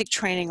basic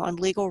training on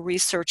legal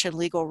research and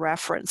legal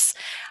reference,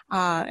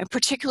 and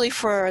particularly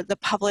for the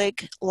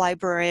public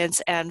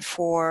librarians and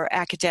for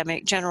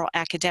general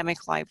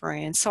academic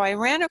librarians. So I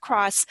ran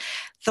across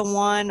the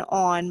one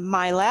on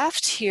my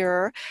left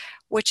here,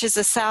 which is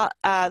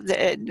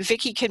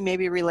Vicki can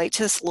maybe relate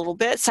to this a little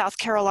bit, South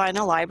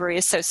Carolina Library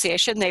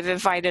Association. They've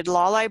invited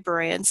law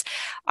librarians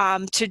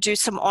to do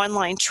some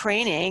online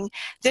training.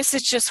 This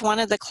is just one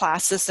of the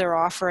classes they're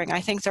offering.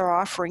 I think they're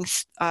offering,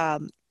 it's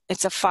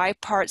a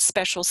 5-part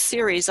special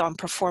series on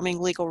performing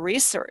legal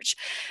research.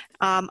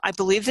 I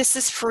believe this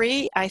is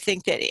free. I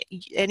think that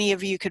any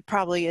of you could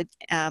probably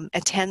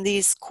attend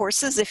these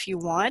courses if you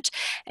want,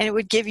 and it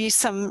would give you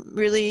some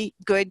really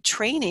good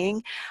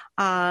training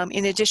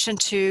in addition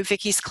to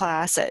Vicki's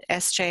class at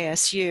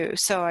SJSU.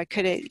 So I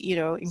could,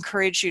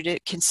 encourage you to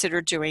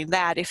consider doing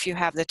that if you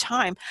have the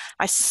time.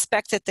 I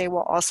suspect that they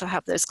will also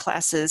have those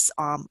classes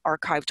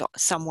archived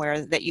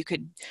somewhere that you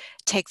could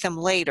take them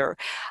later.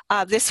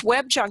 This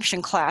Web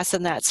Junction class,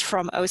 and that's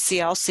from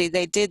OCLC,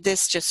 they did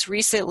this just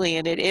recently,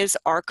 and it is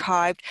archived.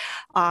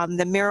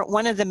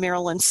 One of the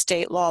Maryland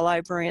State Law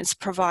Librarians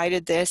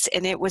provided this,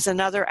 and it was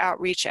another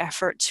outreach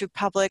effort to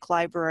public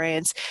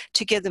librarians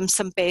to give them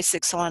some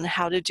basics on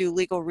how to do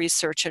legal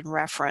research and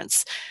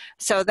reference.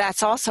 So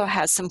that also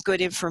has some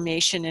good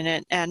information in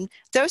it, and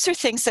those are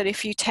things that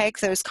if you take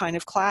those kind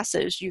of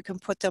classes, you can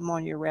put them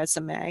on your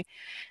resume.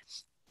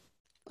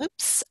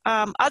 Oops.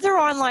 Other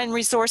online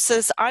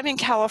resources, I'm in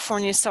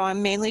California, so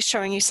I'm mainly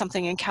showing you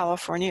something in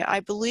California. I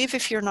believe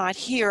if you're not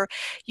here,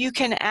 you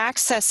can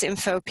access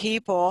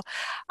InfoPeople.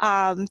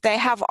 They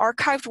have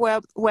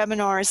archived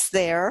webinars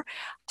there.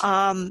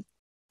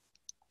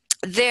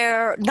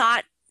 They're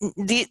not,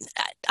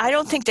 I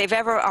don't think they've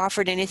ever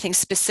offered anything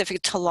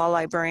specific to law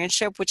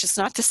librarianship, which is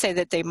not to say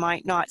that they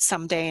might not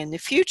someday in the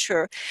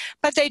future,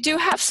 but they do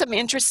have some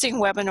interesting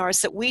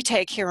webinars that we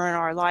take here in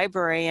our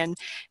library, and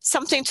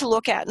something to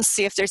look at and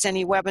see if there's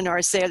any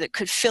webinars there that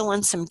could fill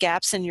in some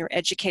gaps in your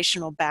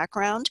educational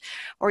background,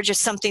 or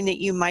just something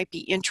that you might be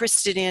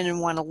interested in and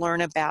want to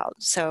learn about.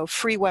 So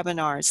free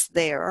webinars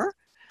there.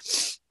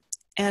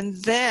 And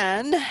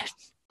then,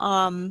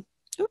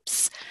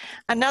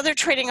 another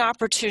training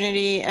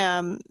opportunity,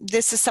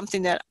 this is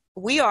something that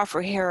we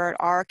offer here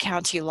at our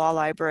county law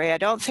library. I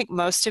don't think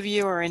most of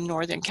you are in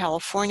Northern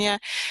California,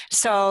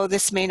 so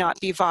this may not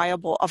be a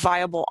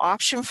viable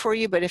option for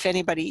you, but if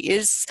anybody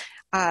is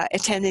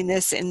attending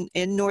this in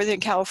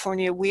Northern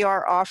California, we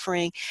are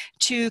offering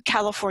 2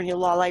 California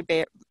Law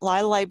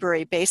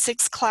Library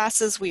Basics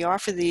classes. We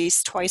offer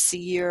these twice a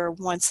year,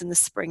 once in the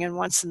spring and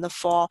once in the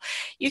fall.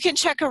 You can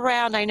check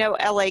around. I know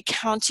LA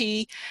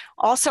County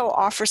also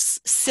offers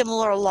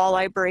similar Law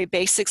Library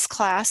Basics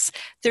class.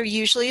 There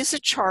usually is a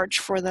charge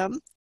for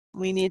them.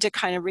 We need to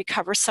kind of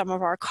recover some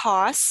of our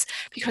costs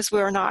because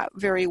we're not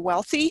very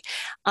wealthy,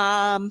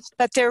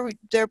 but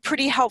they're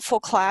pretty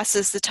helpful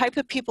classes. The type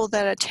of people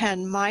that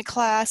attend my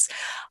class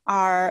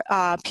are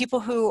people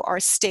who are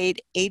state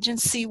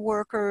agency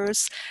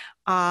workers,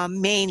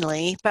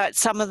 mainly, but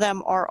some of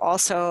them are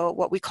also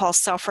what we call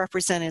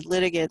self-represented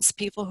litigants,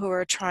 people who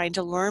are trying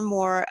to learn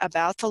more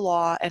about the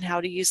law and how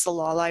to use the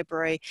law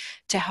library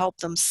to help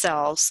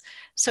themselves.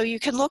 So you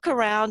can look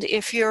around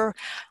if you're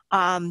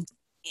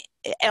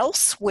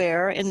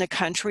elsewhere in the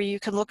country, you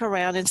can look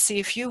around and see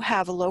if you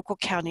have a local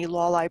county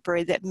law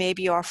library that may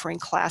be offering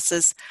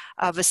classes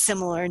of a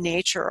similar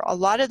nature. A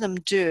lot of them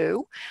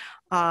do.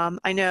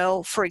 I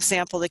know, for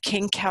example, the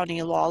King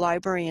County Law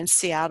Library in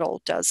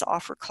Seattle does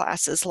offer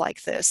classes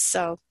like this.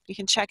 So you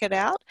can check it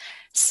out,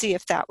 see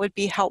if that would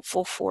be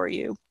helpful for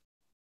you.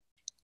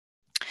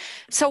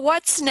 So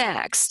what's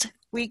next?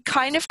 We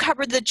kind of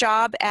covered the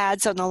job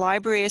ads on the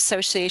Library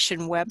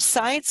Association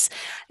websites.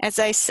 As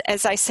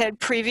I said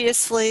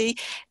previously,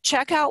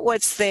 check out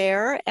what's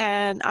there,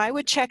 and I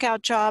would check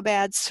out job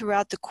ads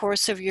throughout the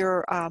course of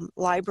your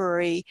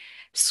library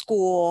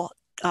school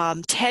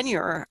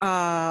tenure.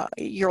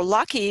 You're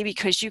lucky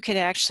because you can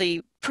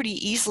actually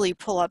pretty easily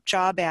pull up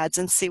job ads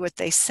and see what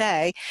they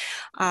say.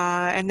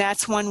 And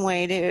that's one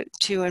way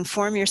to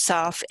inform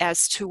yourself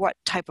as to what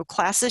type of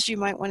classes you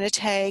might want to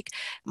take,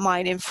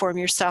 might inform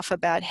yourself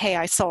about, hey,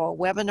 I saw a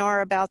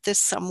webinar about this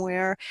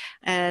somewhere,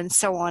 and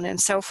so on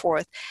and so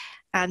forth.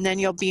 And then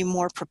you'll be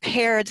more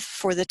prepared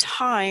for the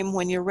time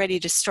when you're ready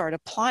to start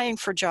applying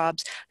for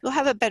jobs. You'll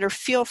have a better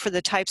feel for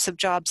the types of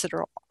jobs that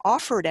are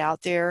offered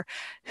out there,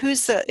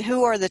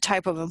 who are the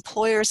type of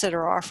employers that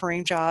are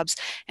offering jobs,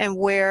 and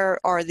where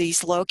are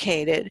these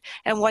located,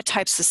 and what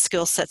types of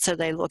skill sets are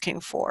they looking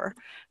for.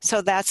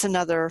 So that's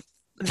another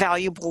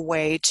valuable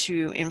way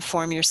to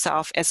inform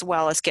yourself as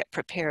well as get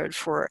prepared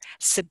for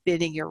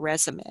submitting your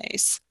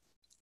resumes.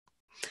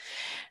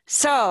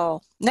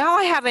 So now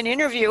I have an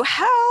interview.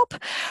 Help!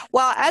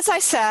 Well, as I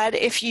said,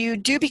 if you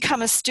do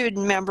become a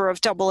student member of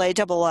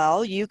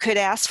AALL, you could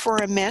ask for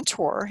a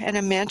mentor, and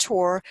a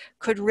mentor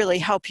could really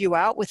help you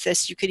out with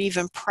this. You could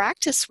even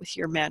practice with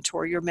your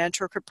mentor. Your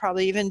mentor could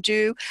probably even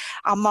do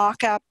a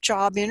mock-up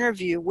job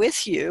interview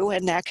with you,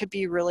 and that could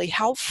be really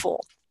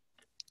helpful.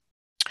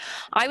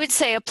 I would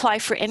say apply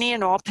for any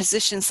and all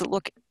positions that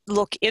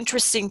look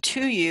interesting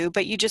to you,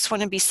 but you just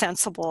want to be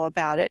sensible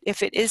about it.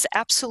 If it is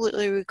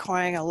absolutely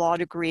requiring a law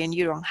degree and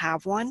you don't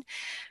have one,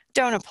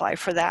 don't apply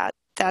for that.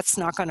 That's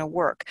not going to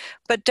work.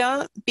 But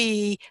don't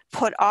be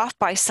put off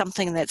by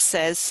something that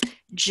says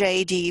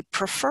JD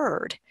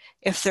preferred.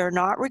 If they're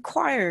not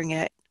requiring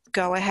it,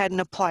 go ahead and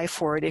apply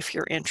for it if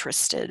you're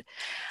interested.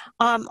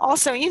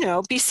 Also,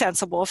 be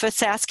sensible. If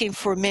it's asking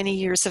for many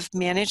years of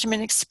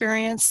management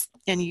experience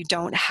and you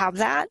don't have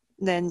that,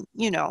 then,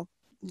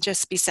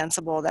 just be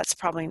sensible. That's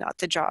probably not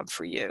the job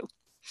for you.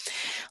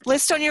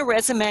 List on your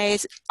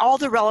resumes all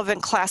the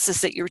relevant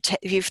classes that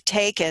you've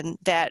taken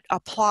that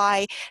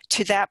apply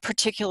to that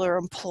particular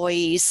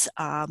employee's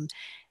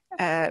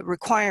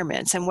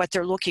requirements and what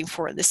they're looking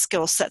for, the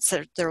skill sets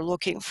that they're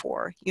looking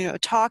for.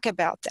 Talk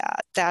about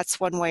that. That's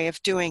one way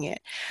of doing it.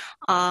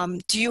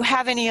 Do you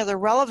have any other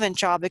relevant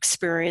job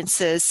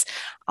experiences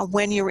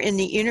when you're in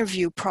the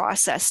interview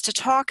process to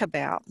talk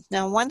about?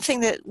 Now, one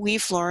thing that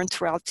we've learned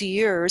throughout the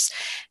years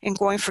in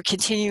going for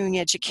continuing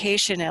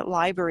education at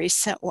library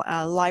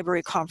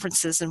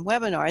conferences and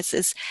webinars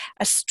is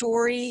a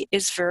story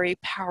is very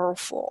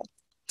powerful.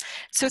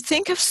 So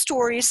think of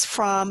stories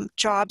from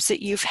jobs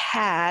that you've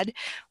had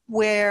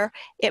where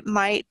it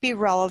might be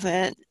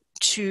relevant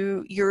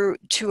to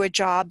a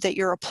job that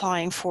you're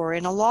applying for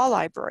in a law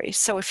library.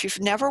 So if you've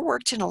never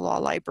worked in a law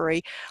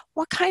library,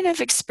 what kind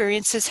of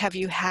experiences have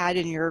you had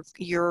in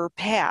your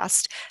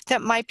past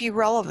that might be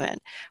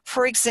relevant?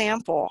 For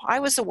example, I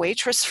was a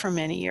waitress for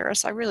many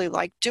years. I really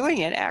liked doing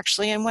it,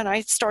 actually. And when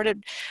I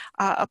started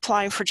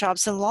applying for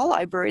jobs in law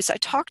libraries, I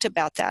talked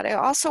about that. I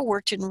also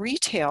worked in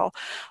retail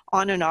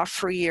on and off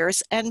for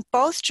years, and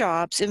both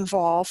jobs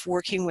involve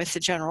working with the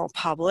general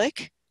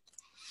public,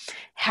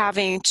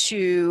 having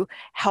to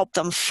help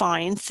them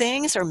find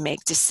things or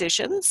make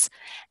decisions,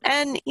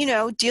 and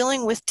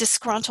dealing with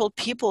disgruntled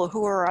people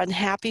who are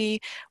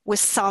unhappy with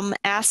some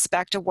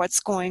aspect of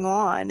what's going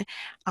on,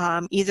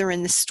 either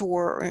in the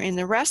store or in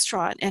the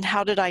restaurant, and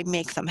how did I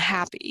make them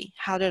happy?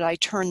 How did I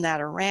turn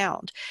that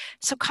around?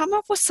 So come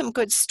up with some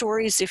good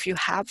stories if you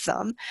have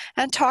them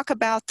and talk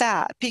about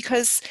that,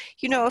 because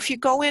if you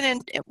go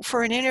in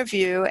for an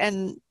interview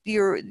and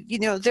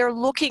they're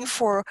looking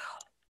for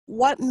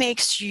what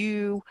makes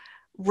you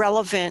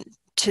relevant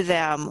to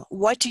them.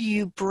 What do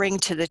you bring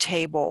to the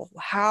table?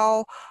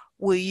 How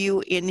will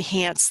you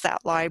enhance that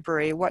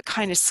library? What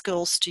kind of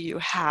skills do you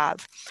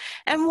have?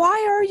 And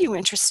why are you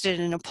interested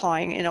in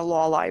applying in a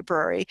law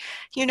library?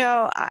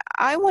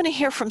 I want to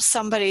hear from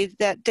somebody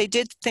that they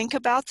did think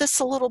about this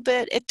a little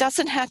bit. It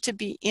doesn't have to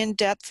be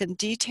in-depth and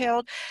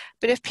detailed,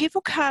 but if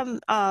people come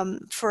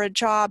for a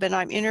job and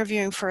I'm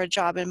interviewing for a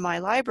job in my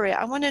library,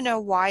 I want to know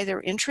why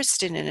they're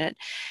interested in it.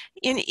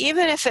 And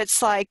even if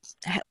it's like,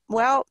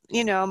 well,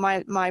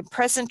 my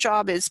present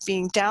job is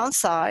being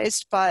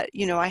downsized, but,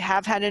 I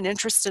have had an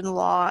interest in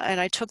law, and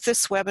I took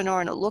this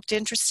webinar and it looked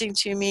interesting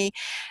to me,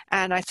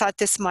 and I thought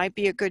this might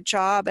be a good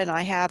job, and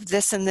I have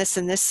this and this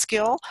and this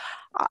skill.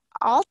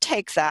 I'll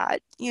take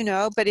that,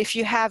 but if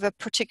you have a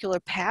particular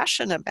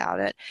passion about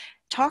it,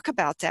 talk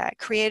about that,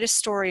 create a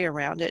story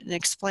around it, and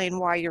explain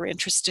why you're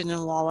interested in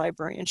law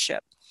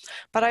librarianship.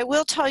 But I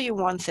will tell you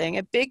one thing,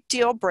 a big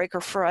deal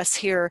breaker for us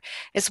here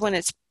is when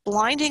it's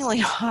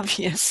blindingly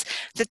obvious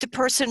that the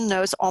person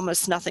knows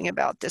almost nothing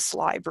about this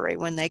library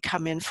when they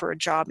come in for a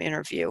job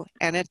interview,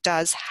 and it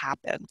does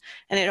happen.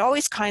 And it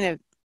always kind of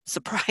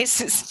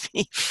surprises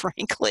me,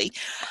 frankly.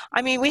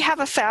 I mean, we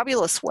have a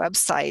fabulous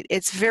website.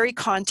 It's very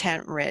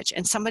content rich,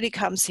 and somebody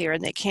comes here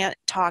and they can't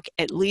talk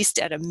at least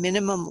at a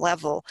minimum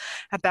level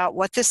about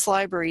what this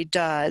library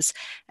does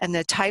and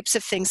the types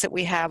of things that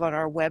we have on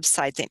our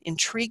website that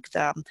intrigue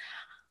them.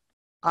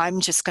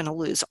 I'm just going to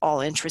lose all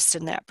interest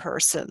in that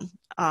person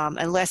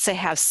unless they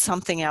have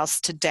something else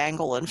to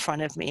dangle in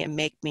front of me and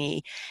make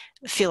me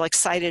feel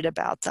excited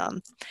about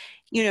them.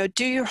 You know,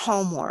 do your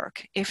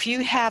homework. If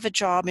you have a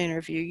job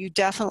interview, you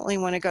definitely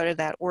want to go to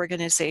that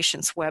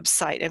organization's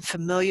website and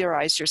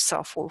familiarize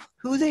yourself with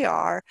who they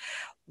are,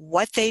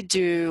 what they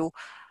do,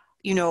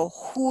 you know,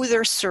 who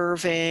they're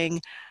serving,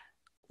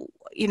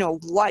 you know,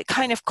 what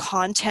kind of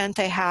content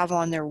they have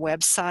on their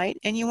website,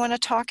 and you want to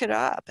talk it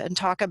up and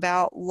talk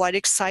about what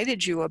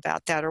excited you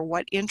about that or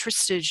what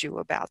interested you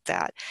about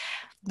that.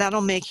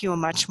 That'll make you a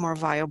much more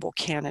viable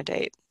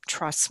candidate,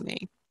 trust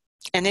me.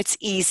 And it's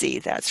easy.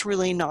 That's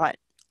really not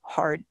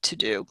hard to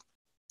do.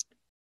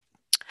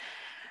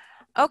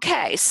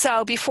 Okay,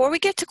 so before we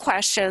get to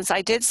questions,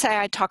 I did say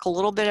I'd talk a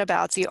little bit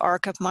about the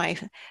arc of my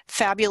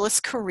fabulous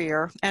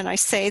career, and I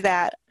say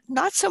that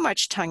not so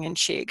much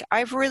tongue-in-cheek.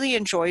 I've really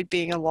enjoyed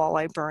being a law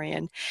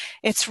librarian.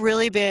 It's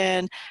really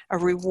been a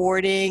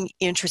rewarding,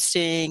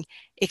 interesting,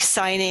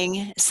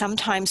 exciting,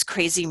 sometimes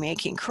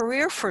crazy-making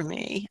career for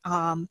me.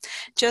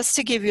 Just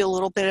to give you a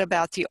little bit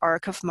about the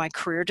arc of my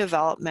career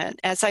development,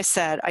 as I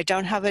said, I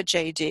don't have a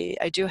JD.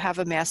 I do have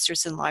a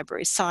master's in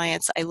library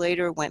science. I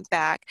later went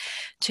back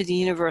to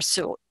the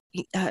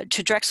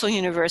to Drexel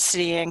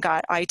University and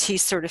got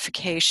IT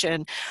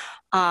certification.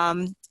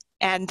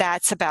 And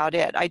that's about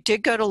it. I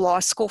did go to law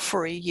school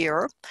for a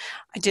year.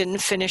 I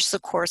didn't finish the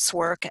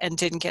coursework and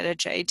didn't get a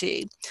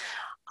JD.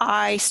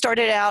 I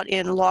started out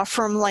in law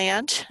firm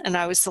land, and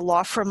I was the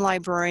law firm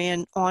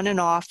librarian on and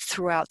off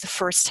throughout the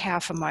first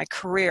half of my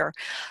career.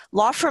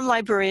 Law firm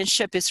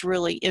librarianship is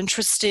really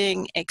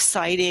interesting,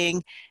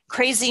 exciting,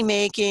 crazy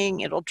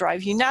making. It'll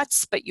drive you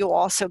nuts, but you'll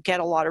also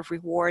get a lot of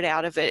reward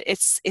out of it.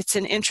 It's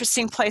an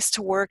interesting place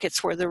to work.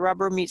 It's where the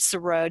rubber meets the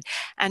road.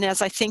 And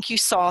as I think you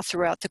saw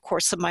throughout the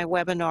course of my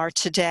webinar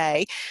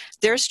today,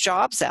 there's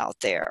jobs out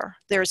there.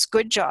 There's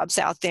good jobs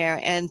out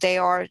there, and they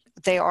are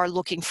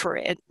looking for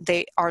it.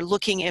 They are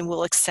looking and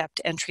will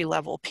accept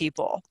entry-level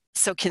people.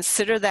 So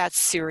consider that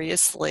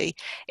seriously.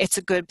 It's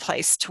a good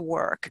place to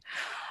work.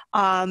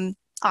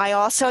 I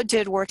also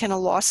did work in a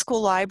law school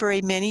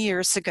library many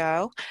years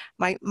ago.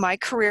 My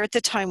career at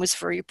the time was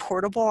very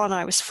portable, and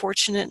I was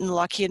fortunate and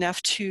lucky enough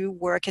to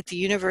work at the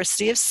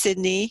University of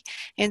Sydney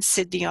in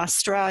Sydney,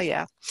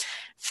 Australia.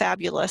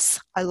 Fabulous.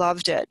 I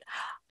loved it.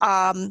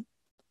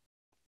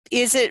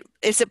 Is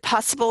it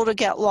possible to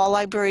get law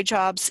library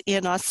jobs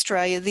in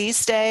Australia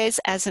these days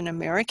as an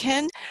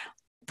American?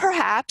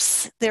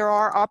 Perhaps there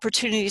are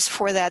opportunities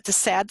for that. The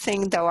sad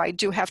thing, though, I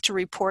do have to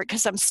report,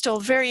 because I'm still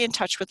very in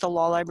touch with the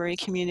law library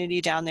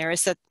community down there,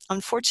 is that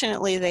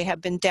unfortunately they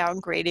have been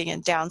downgrading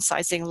and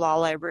downsizing law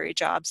library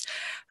jobs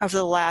over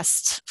the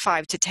last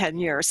 5 to 10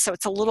 years. So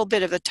it's a little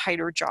bit of a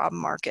tighter job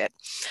market.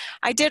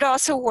 I did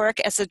also work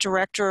as a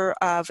director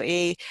of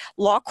a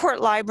law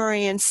court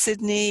library in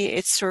Sydney.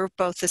 It served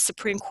both the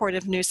Supreme Court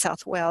of New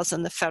South Wales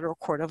and the Federal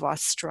Court of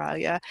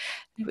Australia.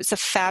 It was a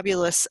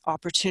fabulous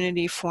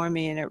opportunity for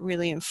me, and it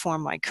really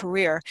informed my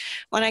career.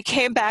 When I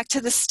came back to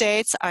the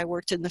States, I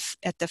worked in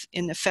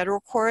the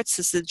federal courts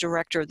as the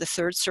director of the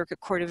Third Circuit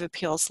Court of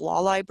Appeals Law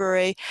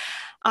Library.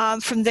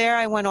 From there,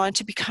 I went on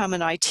to become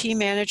an IT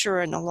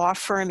manager in a law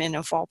firm in,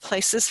 of all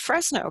places,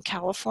 Fresno,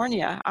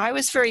 California. I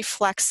was very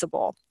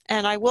flexible.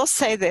 And I will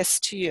say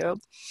this to you,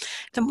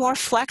 the more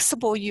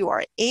flexible you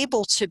are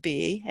able to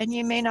be, and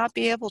you may not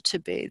be able to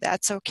be,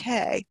 that's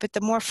okay, but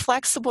the more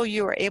flexible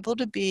you are able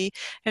to be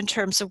in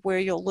terms of where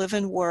you'll live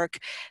and work,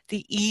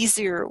 the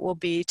easier it will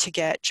be to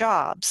get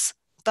jobs.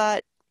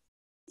 But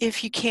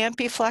if you can't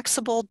be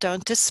flexible,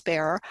 don't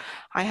despair.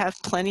 I have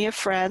plenty of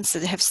friends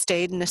that have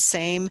stayed in the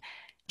same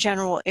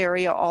general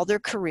area all their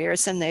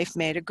careers, and they've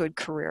made a good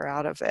career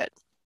out of it.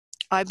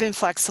 I've been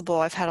flexible.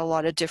 I've had a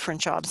lot of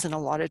different jobs in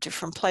a lot of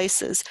different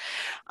places.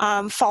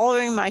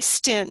 Following my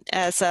stint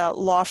as a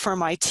law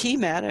firm IT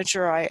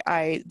manager,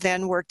 I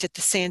then worked at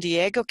the San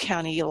Diego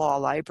County Law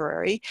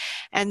Library.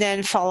 And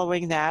then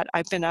following that,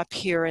 I've been up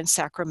here in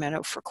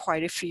Sacramento for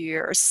quite a few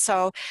years.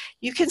 So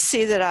you can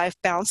see that I've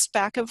bounced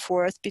back and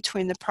forth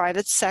between the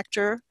private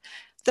sector,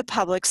 the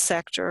public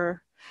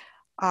sector,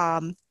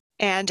 and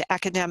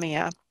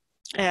academia.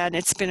 And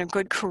it's been a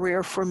good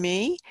career for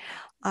me.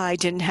 I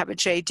didn't have a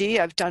JD.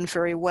 I've done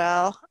very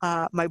well.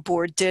 My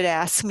board did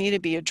ask me to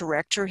be a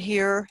director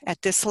here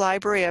at this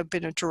library. I've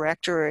been a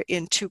director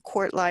in 2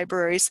 court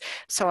libraries,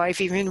 so I've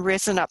even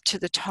risen up to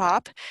the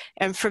top.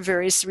 And for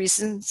various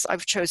reasons,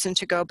 I've chosen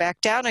to go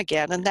back down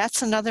again. And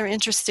that's another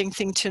interesting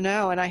thing to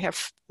know. And I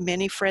have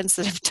many friends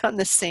that have done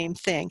the same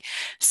thing.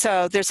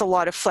 So there's a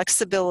lot of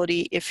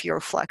flexibility if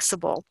you're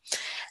flexible.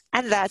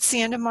 And that's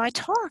the end of my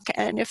talk.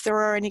 And if there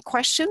are any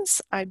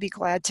questions, I'd be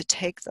glad to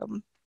take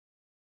them.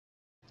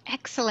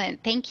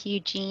 Excellent. Thank you,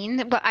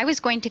 Jean. Well, I was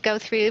going to go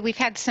through, we've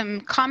had some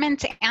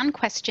comments and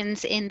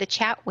questions in the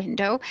chat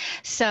window.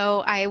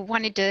 So I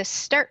wanted to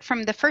start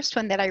from the first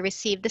one that I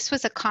received. This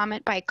was a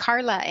comment by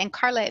Carla. And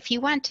Carla, if you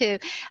want to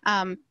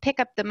pick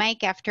up the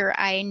mic after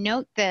I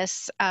note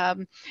this,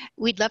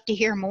 we'd love to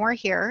hear more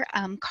here.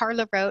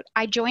 Carla wrote,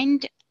 I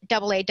joined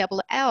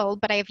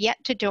AALL, but I have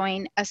yet to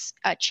join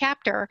a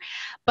chapter,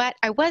 but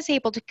I was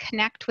able to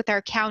connect with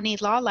our county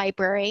law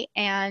library,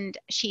 and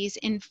she's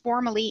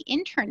informally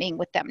interning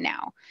with them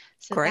now.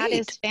 So Great. That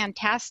is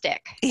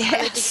fantastic. Yes.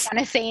 Carla, do you want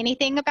to say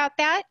anything about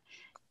that?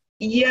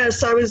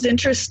 Yes, I was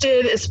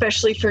interested,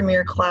 especially from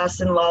your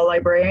class in law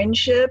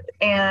librarianship,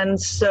 and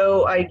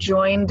so I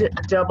joined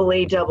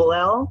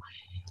AALL,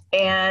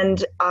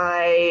 and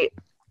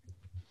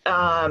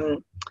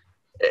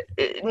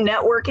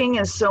networking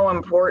is so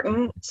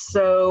important.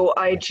 So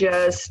I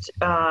just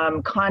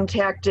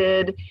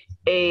contacted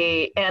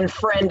and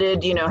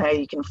friended, you know how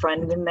you can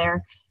friend in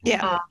there?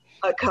 Yeah.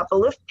 A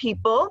couple of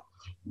people.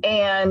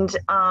 And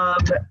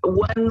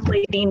one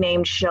lady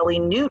named Shelley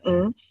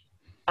Newton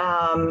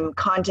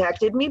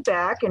contacted me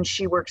back, and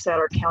she works at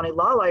our county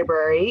law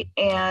library.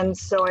 And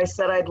so I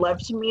said, I'd love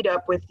to meet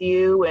up with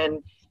you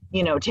and,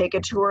 you know, take a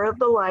tour of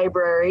the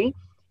library.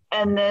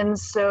 And then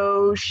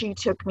so she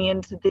took me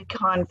into the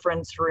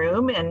conference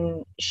room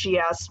and she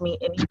asked me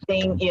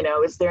anything, you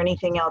know, is there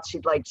anything else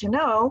you'd like to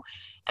know?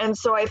 And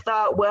so I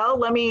thought, well,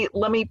 let me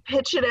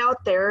pitch it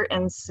out there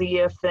and see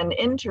if an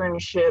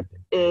internship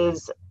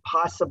is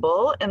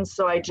possible. And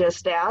so I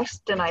just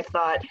asked, and I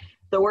thought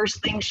the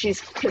worst thing she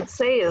could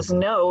say is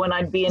no, and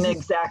I'd be in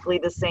exactly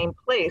the same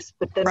place.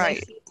 But then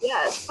Right. they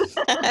said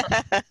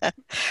yes.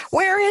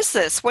 Where is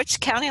this? Which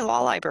county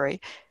law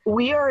library?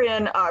 We are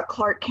in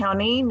Clark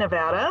County,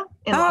 Nevada.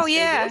 In Las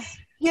Vegas.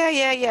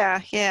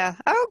 Yeah.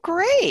 Oh,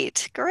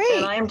 great.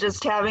 And I'm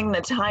just having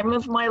the time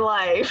of my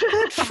life.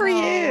 Good for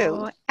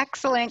you.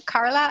 Excellent,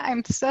 Carla.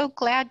 I'm so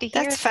glad to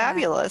hear That's that.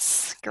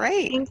 Fabulous.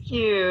 Great. Thank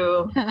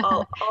you.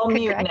 I'll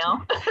mute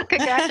now.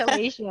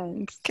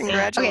 Congratulations.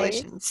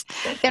 Congratulations.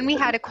 Okay. Then we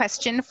had a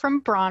question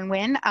from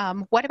Bronwyn.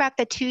 What about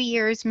the 2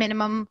 years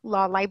minimum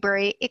law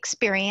library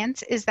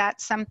experience? Is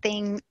that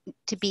something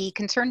to be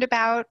concerned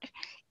about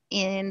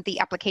in the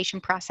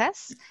application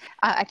process?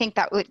 I think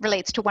that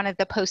relates to one of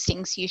the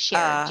postings you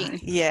shared, Jean.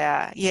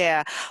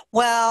 Yeah.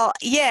 Well,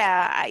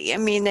 yeah, I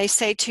mean, they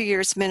say 2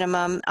 years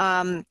minimum.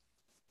 A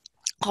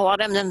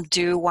lot of them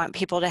do want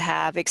people to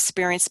have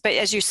experience, but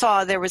as you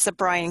saw, there was a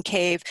Brian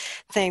Cave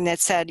thing that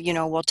said, you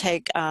know, we'll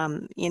take,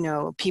 you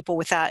know, people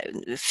without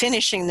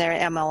finishing their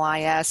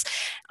MLIS.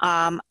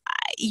 I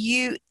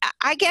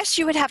guess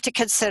you would have to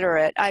consider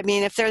it. I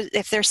mean,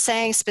 if they're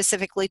saying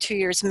specifically 2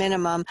 years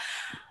minimum,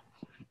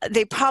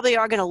 they probably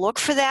are going to look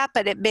for that,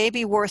 but it may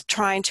be worth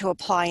trying to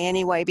apply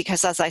anyway,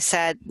 because as I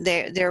said,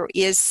 it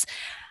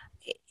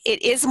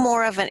is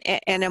more of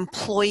an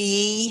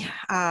employee,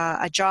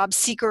 a job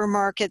seeker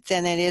market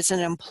than it is an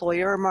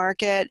employer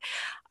market.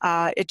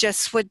 It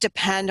just would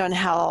depend on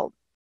how,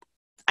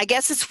 I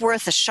guess it's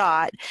worth a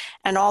shot,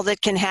 and all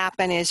that can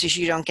happen is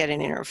you don't get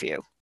an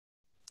interview,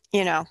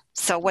 you know,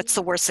 so what's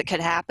the worst that could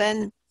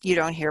happen? You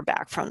don't hear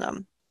back from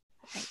them.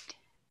 Right.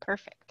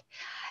 Perfect.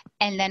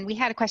 And then we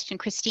had a question,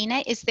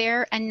 Christina, is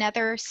there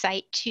another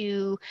site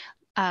to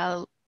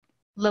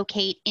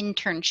locate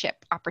internship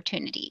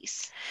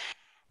opportunities?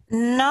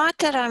 Not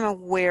that I'm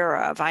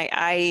aware of.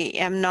 I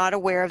am not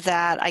aware of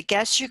that. I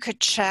guess you could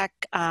check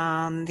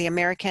the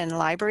American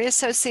Library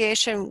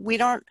Association. We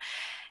don't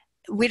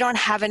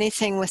have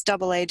anything with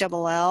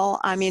AALL.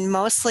 I mean,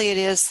 mostly it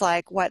is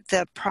like what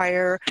the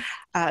prior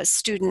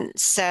student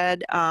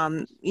said.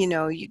 You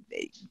know,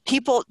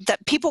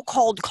 people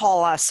cold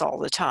call us all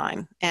the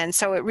time, and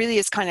so it really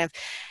is kind of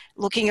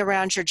looking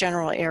around your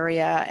general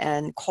area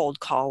and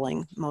cold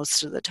calling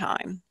most of the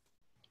time.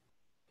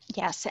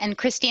 Yes, and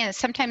Christina,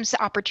 sometimes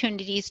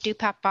opportunities do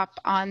pop up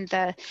on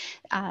the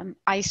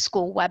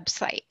iSchool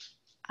website.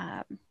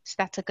 So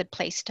that's a good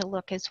place to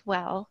look as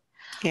well.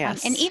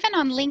 Yes. And even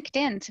on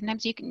LinkedIn,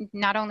 sometimes you can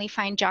not only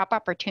find job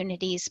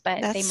opportunities,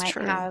 but they might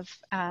have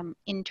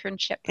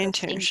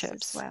internships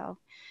as well.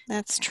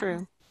 That's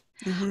true.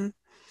 Mm-hmm.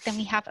 Then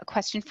we have a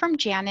question from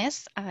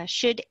Janice.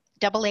 Should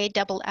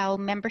AALL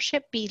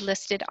membership be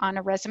listed on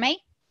a resume?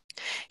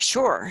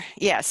 Sure.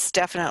 Yes,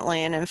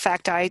 definitely. And in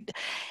fact,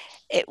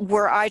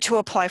 were I to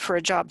apply for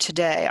a job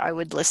today, I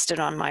would list it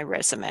on my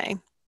resume.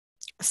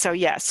 So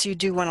yes, you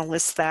do want to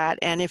list that.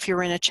 And if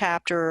you're in a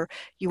chapter,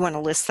 you want to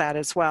list that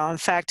as well. In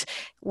fact,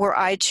 were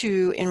I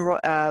to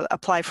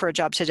apply for a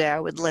job today, I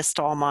would list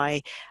all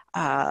my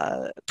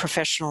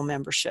professional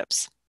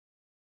memberships.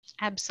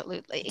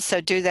 Absolutely. So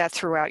do that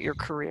throughout your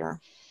career.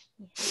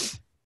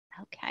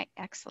 Okay,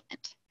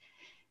 excellent.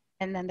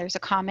 And then there's a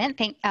comment.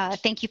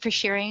 Thank you for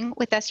sharing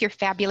with us your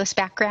fabulous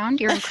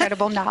background, your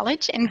incredible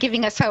knowledge, and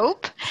giving us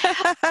hope.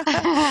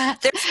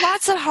 There's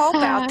lots of hope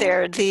out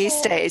there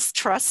these days.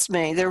 Trust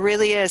me, there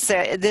really is.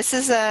 This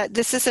is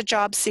a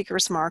job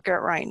seekers market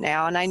right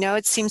now, and I know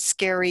it seems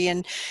scary.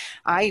 And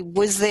I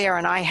was there,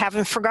 and I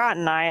haven't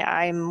forgotten.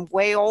 I'm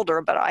way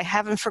older, but I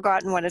haven't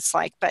forgotten what it's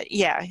like. But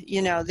yeah,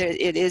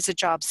 it is a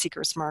job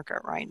seekers market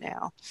right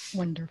now.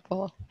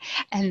 Wonderful.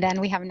 And then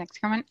we have a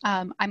next comment.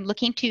 I'm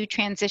looking to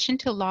transition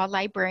to law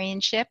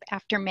librarianship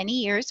after many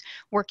years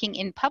working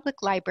in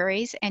public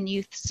libraries and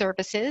youth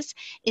services.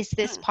 Is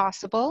this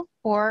possible,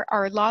 or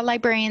are law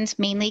librarians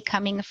mainly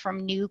coming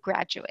from new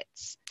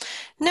graduates?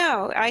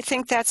 No, I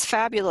think that's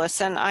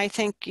fabulous, and I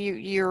think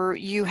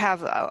you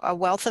have a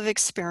wealth of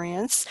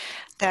experience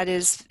that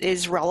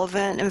is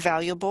relevant and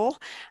valuable.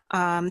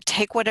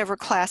 Take whatever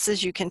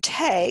classes you can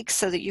take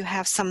so that you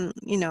have some,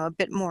 a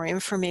bit more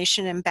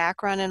information and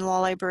background in law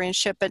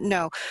librarianship. But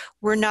no,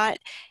 we're not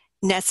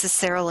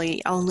necessarily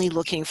only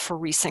looking for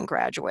recent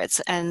graduates,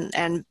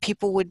 and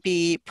people would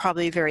be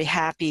probably very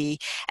happy,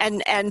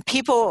 and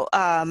people.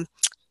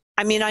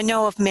 I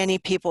know of many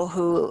people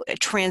who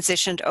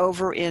transitioned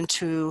over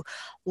into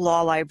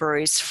law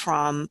libraries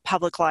from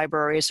public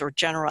libraries or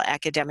general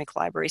academic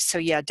libraries. So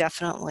yeah,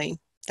 definitely.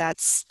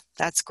 That's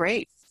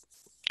great.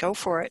 Go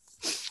for it.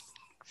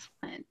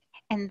 Excellent.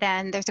 And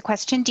then there's a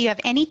question. Do you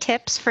have any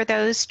tips for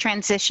those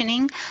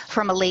transitioning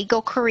from a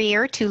legal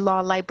career to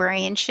law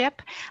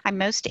librarianship? I'm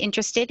most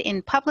interested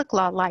in public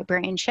law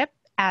librarianship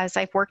as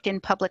I've worked in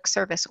public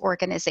service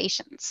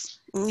organizations.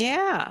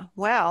 Yeah,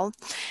 well,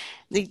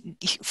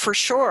 for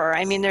sure.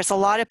 There's a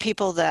lot of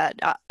people that,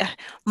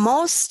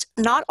 most,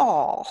 not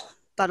all,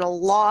 but a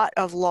lot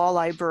of law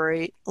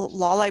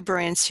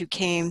librarians who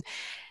came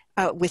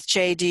with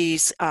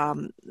JDs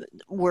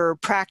were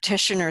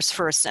practitioners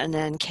first and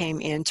then came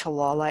into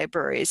law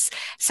libraries.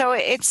 So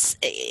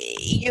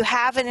you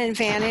have an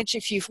advantage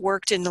if you've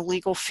worked in the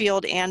legal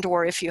field and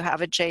or if you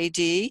have a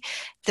JD.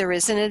 There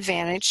is an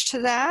advantage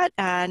to that,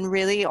 and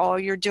really all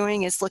you're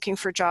doing is looking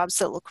for jobs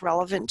that look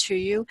relevant to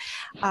you.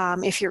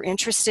 If you're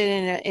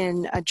interested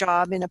in a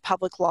job in a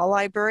public law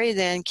library,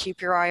 then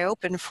keep your eye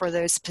open for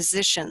those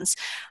positions.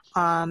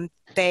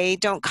 They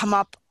don't come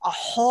up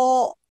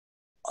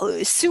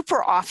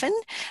super often,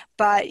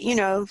 but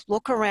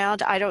look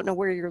around. I don't know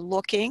where you're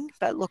looking,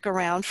 but look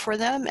around for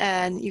them,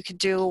 and you could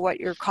do what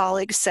your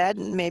colleagues said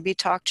and maybe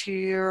talk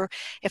to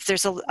if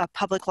there's a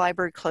public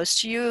library close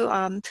to you,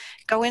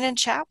 go in and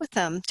chat with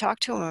them,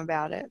 talk to them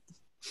about it.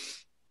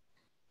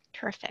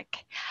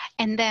 Terrific.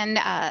 And then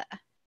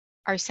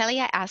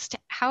Arcelia asked,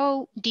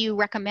 how do you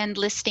recommend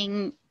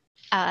listing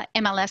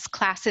MLS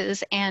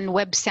classes and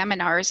web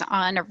seminars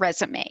on a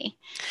resume?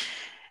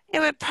 It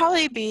would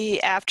probably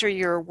be after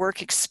your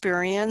work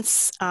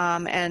experience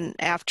and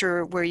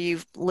after where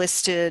you've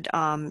listed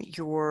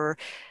the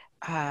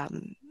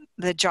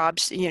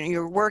jobs,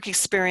 your work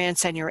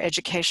experience and your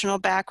educational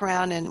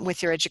background. And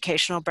with your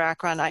educational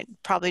background, I'd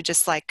probably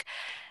just like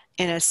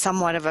in a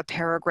somewhat of a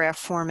paragraph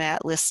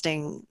format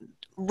listing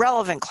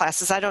relevant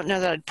classes. I don't know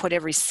that I'd put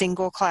every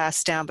single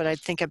class down, but I'd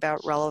think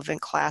about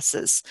relevant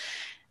classes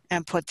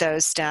and put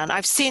those down.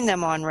 I've seen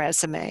them on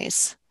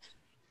resumes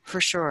for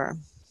sure.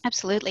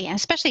 Absolutely, and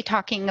especially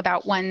talking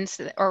about ones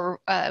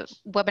or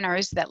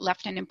webinars that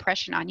left an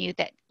impression on you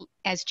that,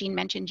 as Jean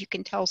mentioned, you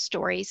can tell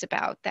stories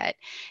about that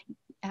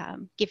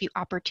give you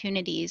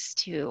opportunities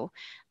to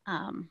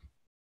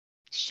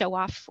show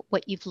off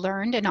what you've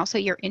learned and also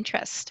your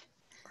interest.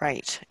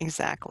 Right,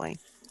 exactly.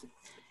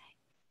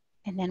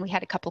 And then we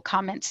had a couple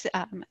comments,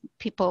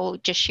 people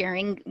just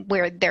sharing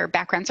where their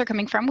backgrounds are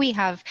coming from. We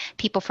have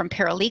people from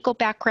paralegal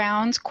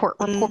backgrounds, court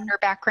reporter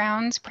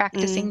backgrounds,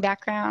 practicing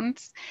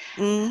backgrounds.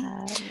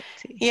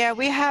 Yeah,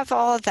 we have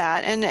all of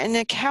that. And in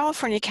the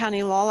California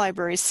County Law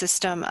Library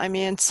system,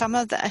 some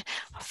of the,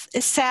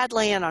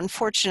 sadly and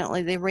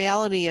unfortunately, the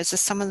reality is that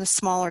some of the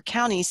smaller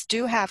counties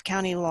do have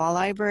county law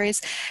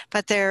libraries,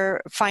 but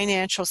their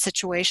financial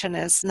situation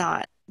is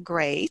not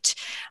great.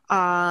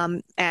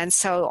 And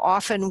so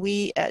often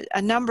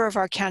a number of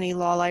our county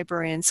law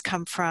librarians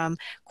come from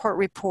court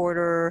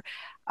reporter,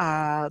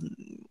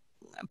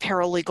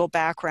 paralegal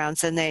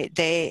backgrounds, and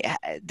they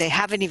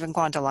haven't even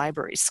gone to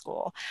library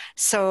school.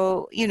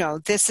 So,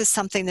 this is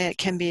something that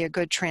can be a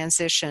good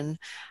transition.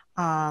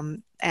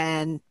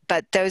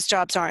 But those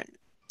jobs aren't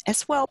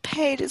as well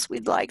paid as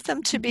we'd like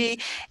them to be,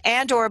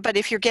 but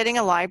if you're getting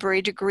a library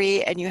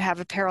degree and you have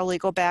a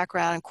paralegal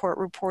background and court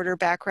reporter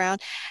background,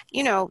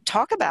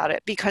 talk about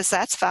it, because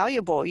that's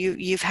valuable.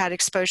 You've had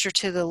exposure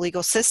to the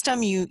legal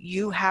system.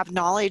 You have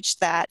knowledge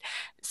that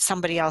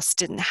somebody else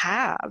didn't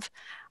have,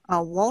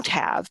 won't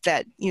have,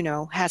 that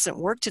hasn't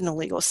worked in the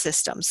legal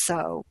system.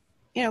 So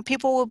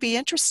people will be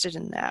interested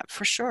in that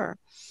for sure.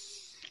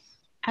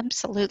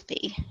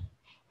 Absolutely.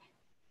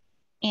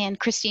 And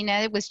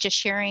Christina was just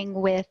sharing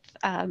with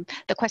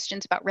the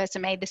questions about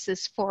resume. This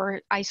is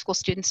for iSchool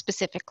students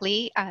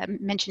specifically,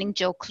 mentioning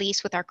Jill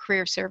Cleese with our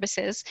career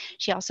services.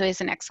 She also is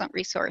an excellent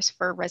resource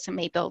for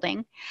resume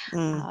building.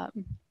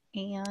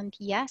 And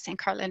yes, and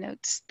Carla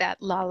notes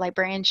that law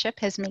librarianship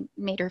has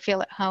made her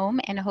feel at home,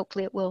 and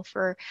hopefully it will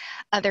for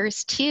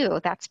others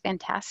too. That's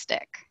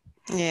fantastic.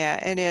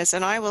 Yeah, it is.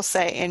 And I will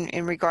say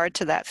in regard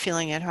to that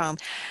feeling at home,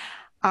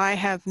 I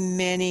have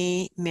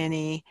many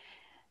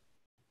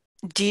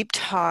deep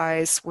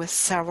ties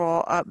with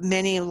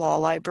many law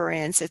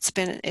librarians. It's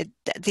been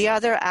the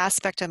other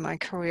aspect of my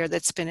career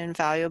that's been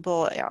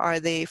invaluable are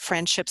the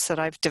friendships that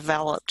I've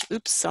developed.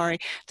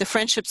 The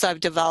friendships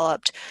I've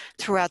developed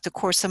throughout the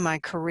course of my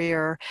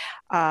career.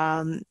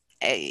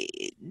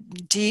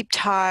 Deep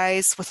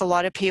ties with a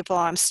lot of people.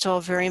 I'm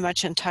still very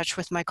much in touch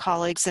with my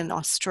colleagues in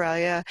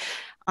Australia.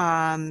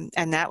 And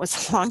that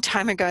was a long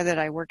time ago that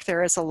I worked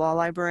there as a law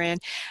librarian.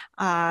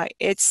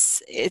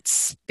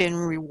 It's been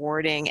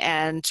rewarding,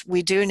 and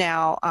we do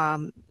now,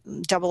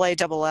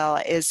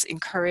 AALL is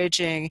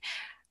encouraging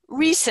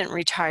recent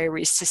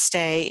retirees to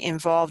stay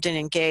involved and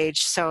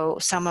engaged. So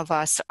some of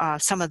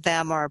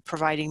them are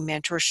providing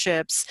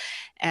mentorships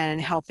and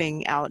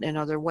helping out in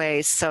other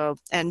ways. So,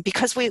 and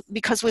because we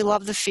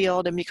love the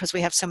field and because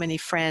we have so many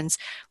friends,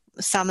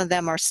 some of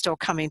them are still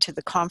coming to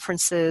the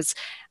conferences.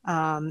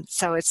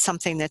 So it's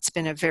something that's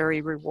been a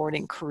very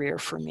rewarding career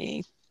for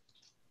me.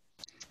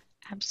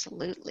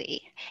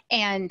 Absolutely.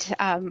 And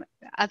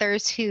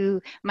others who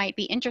might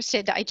be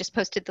interested, I just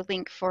posted the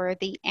link for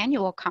the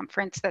annual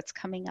conference that's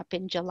coming up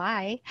in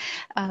July.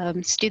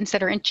 Students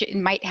that are interested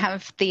might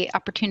have the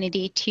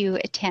opportunity to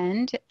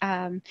attend.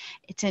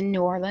 It's in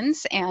New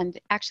Orleans, and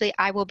actually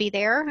I will be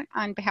there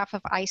on behalf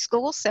of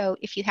iSchool. So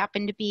if you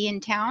happen to be in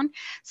town,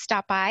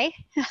 stop by.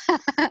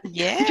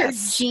 Yes. I'm sure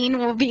Jean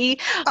will be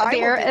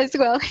there as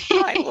well.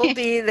 I will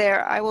be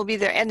there. I will be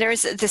there. And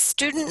the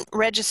student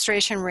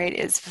registration rate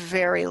is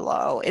very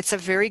low. It's a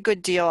very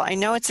good deal. I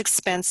know it's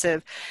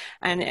expensive,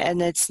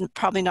 and it's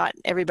probably not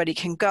everybody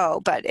can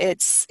go, but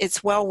it's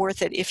well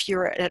worth it if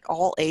you're at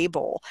all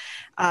able.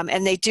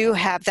 And they do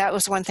have, that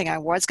was one thing I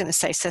was going to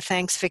say, so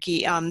thanks,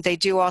 Vicki. They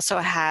do also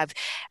have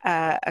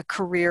a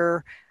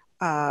career,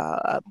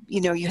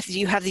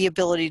 you have the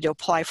ability to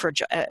apply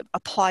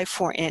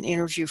for and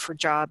interview for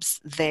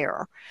jobs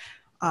there.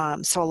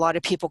 So a lot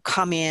of people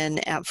come in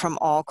from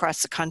all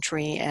across the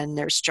country, and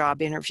there's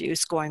job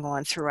interviews going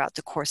on throughout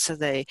the course of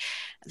the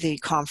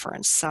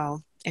conference.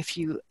 So if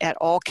you at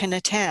all can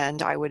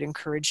attend, I would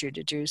encourage you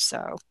to do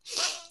so.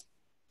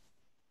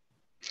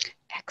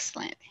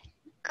 Excellent.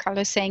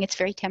 Carlos saying it's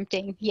very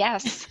tempting.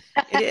 Yes.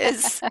 It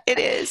is. It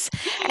is.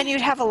 And you'd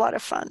have a lot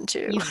of fun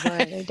too. You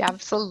would,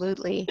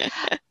 absolutely.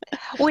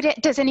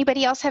 Does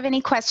anybody else have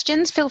any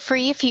questions? Feel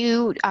free, if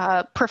you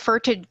prefer,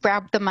 to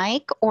grab the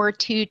mic or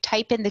to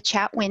type in the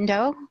chat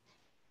window.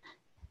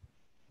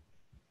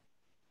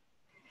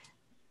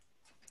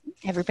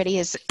 Everybody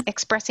is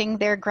expressing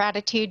their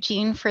gratitude,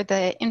 Jean, for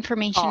the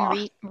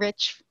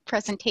information-rich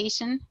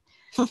presentation.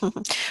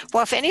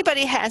 Well, if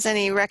anybody has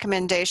any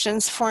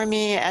recommendations for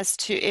me as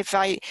to if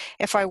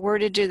I were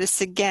to do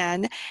this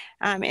again,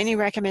 any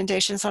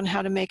recommendations on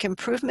how to make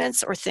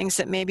improvements or things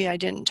that maybe I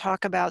didn't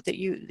talk about that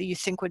you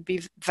think would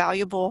be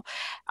valuable,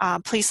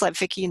 please let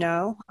Vicki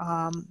know.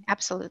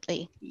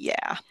 Absolutely.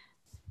 Yeah.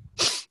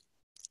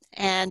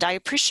 And I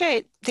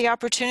appreciate the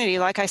opportunity.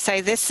 Like I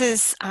say,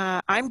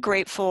 I'm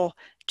grateful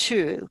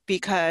too,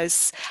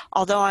 because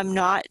although I'm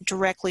not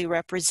directly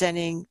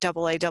representing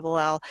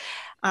AALL,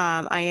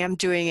 I am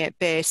doing it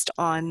based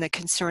on the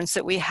concerns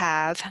that we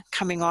have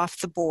coming off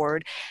the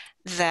board,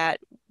 that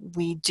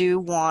we do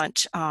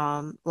want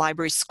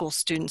library school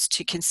students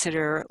to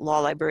consider law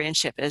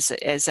librarianship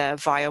as a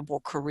viable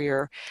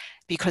career,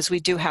 because we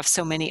do have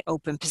so many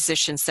open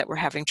positions that we're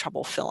having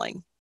trouble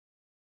filling.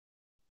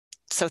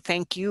 So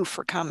thank you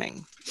for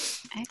coming.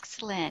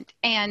 Excellent.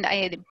 And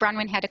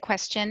Bronwyn had a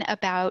question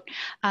about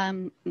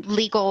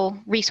legal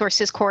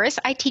resources course.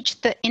 I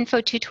teach the Info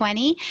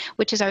 220,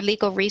 which is our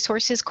legal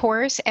resources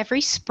course,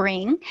 every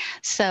spring.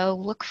 So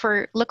look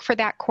for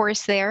that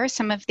course there.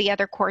 Some of the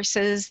other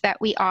courses that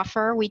we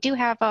offer, we do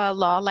have a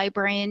law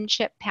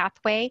librarianship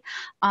pathway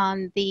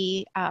on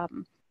the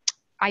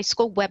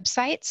iSchool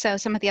website. So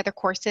some of the other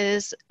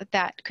courses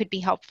that could be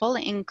helpful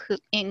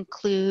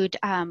include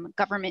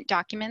government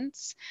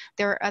documents.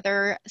 There are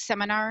other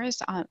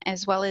seminars,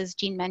 as well as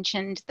Jean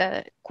mentioned,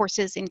 the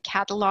courses in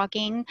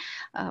cataloging,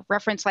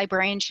 reference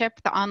librarianship,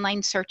 the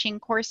online searching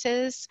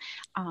courses,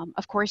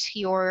 of course,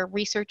 your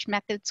research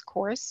methods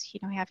course,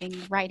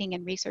 having writing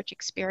and research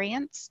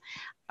experience.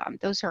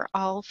 Those are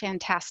all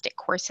fantastic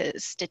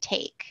courses to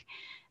take.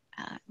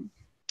 Let's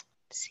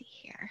see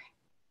here.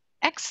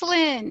 Excellent.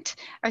 Excellent.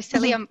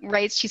 Arcelia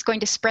writes she's going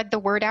to spread the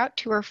word out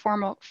to her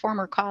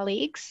former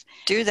colleagues.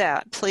 Do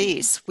that,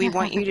 please. We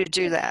want you to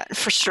do that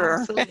for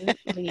sure.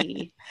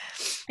 Absolutely.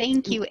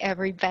 Thank you,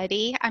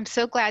 everybody. I'm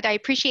so glad. I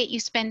appreciate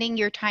you spending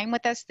your time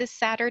with us this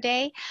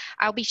Saturday.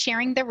 I'll be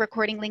sharing the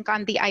recording link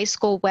on the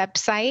iSchool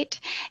website.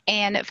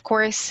 And of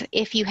course,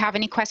 if you have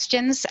any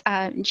questions,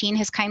 Jean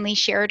has kindly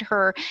shared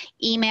her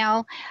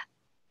email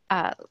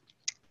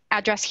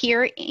address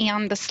here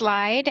on the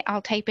slide.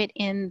 I'll type it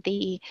in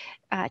the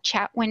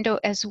chat window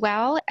as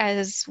well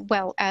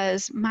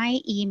as my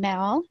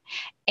email,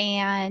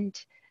 and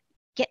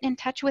get in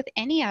touch with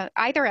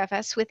either of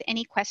us with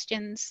any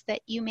questions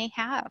that you may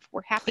have.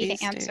 We're happy Please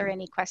to answer do.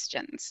 any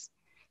questions.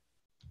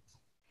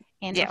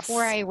 And Yes.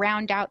 before I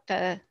round out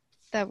the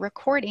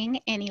recording,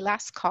 any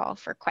last call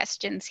for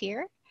questions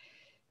here?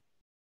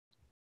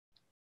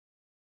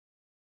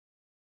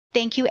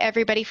 Thank you,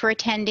 everybody, for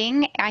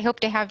attending. I hope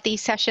to have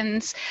these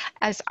sessions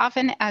as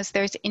often as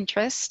there's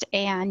interest.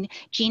 And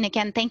Jean,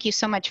 again, thank you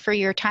so much for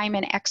your time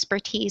and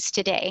expertise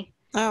today.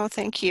 Oh,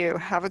 thank you.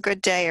 Have a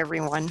good day,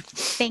 everyone.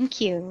 Thank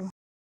you.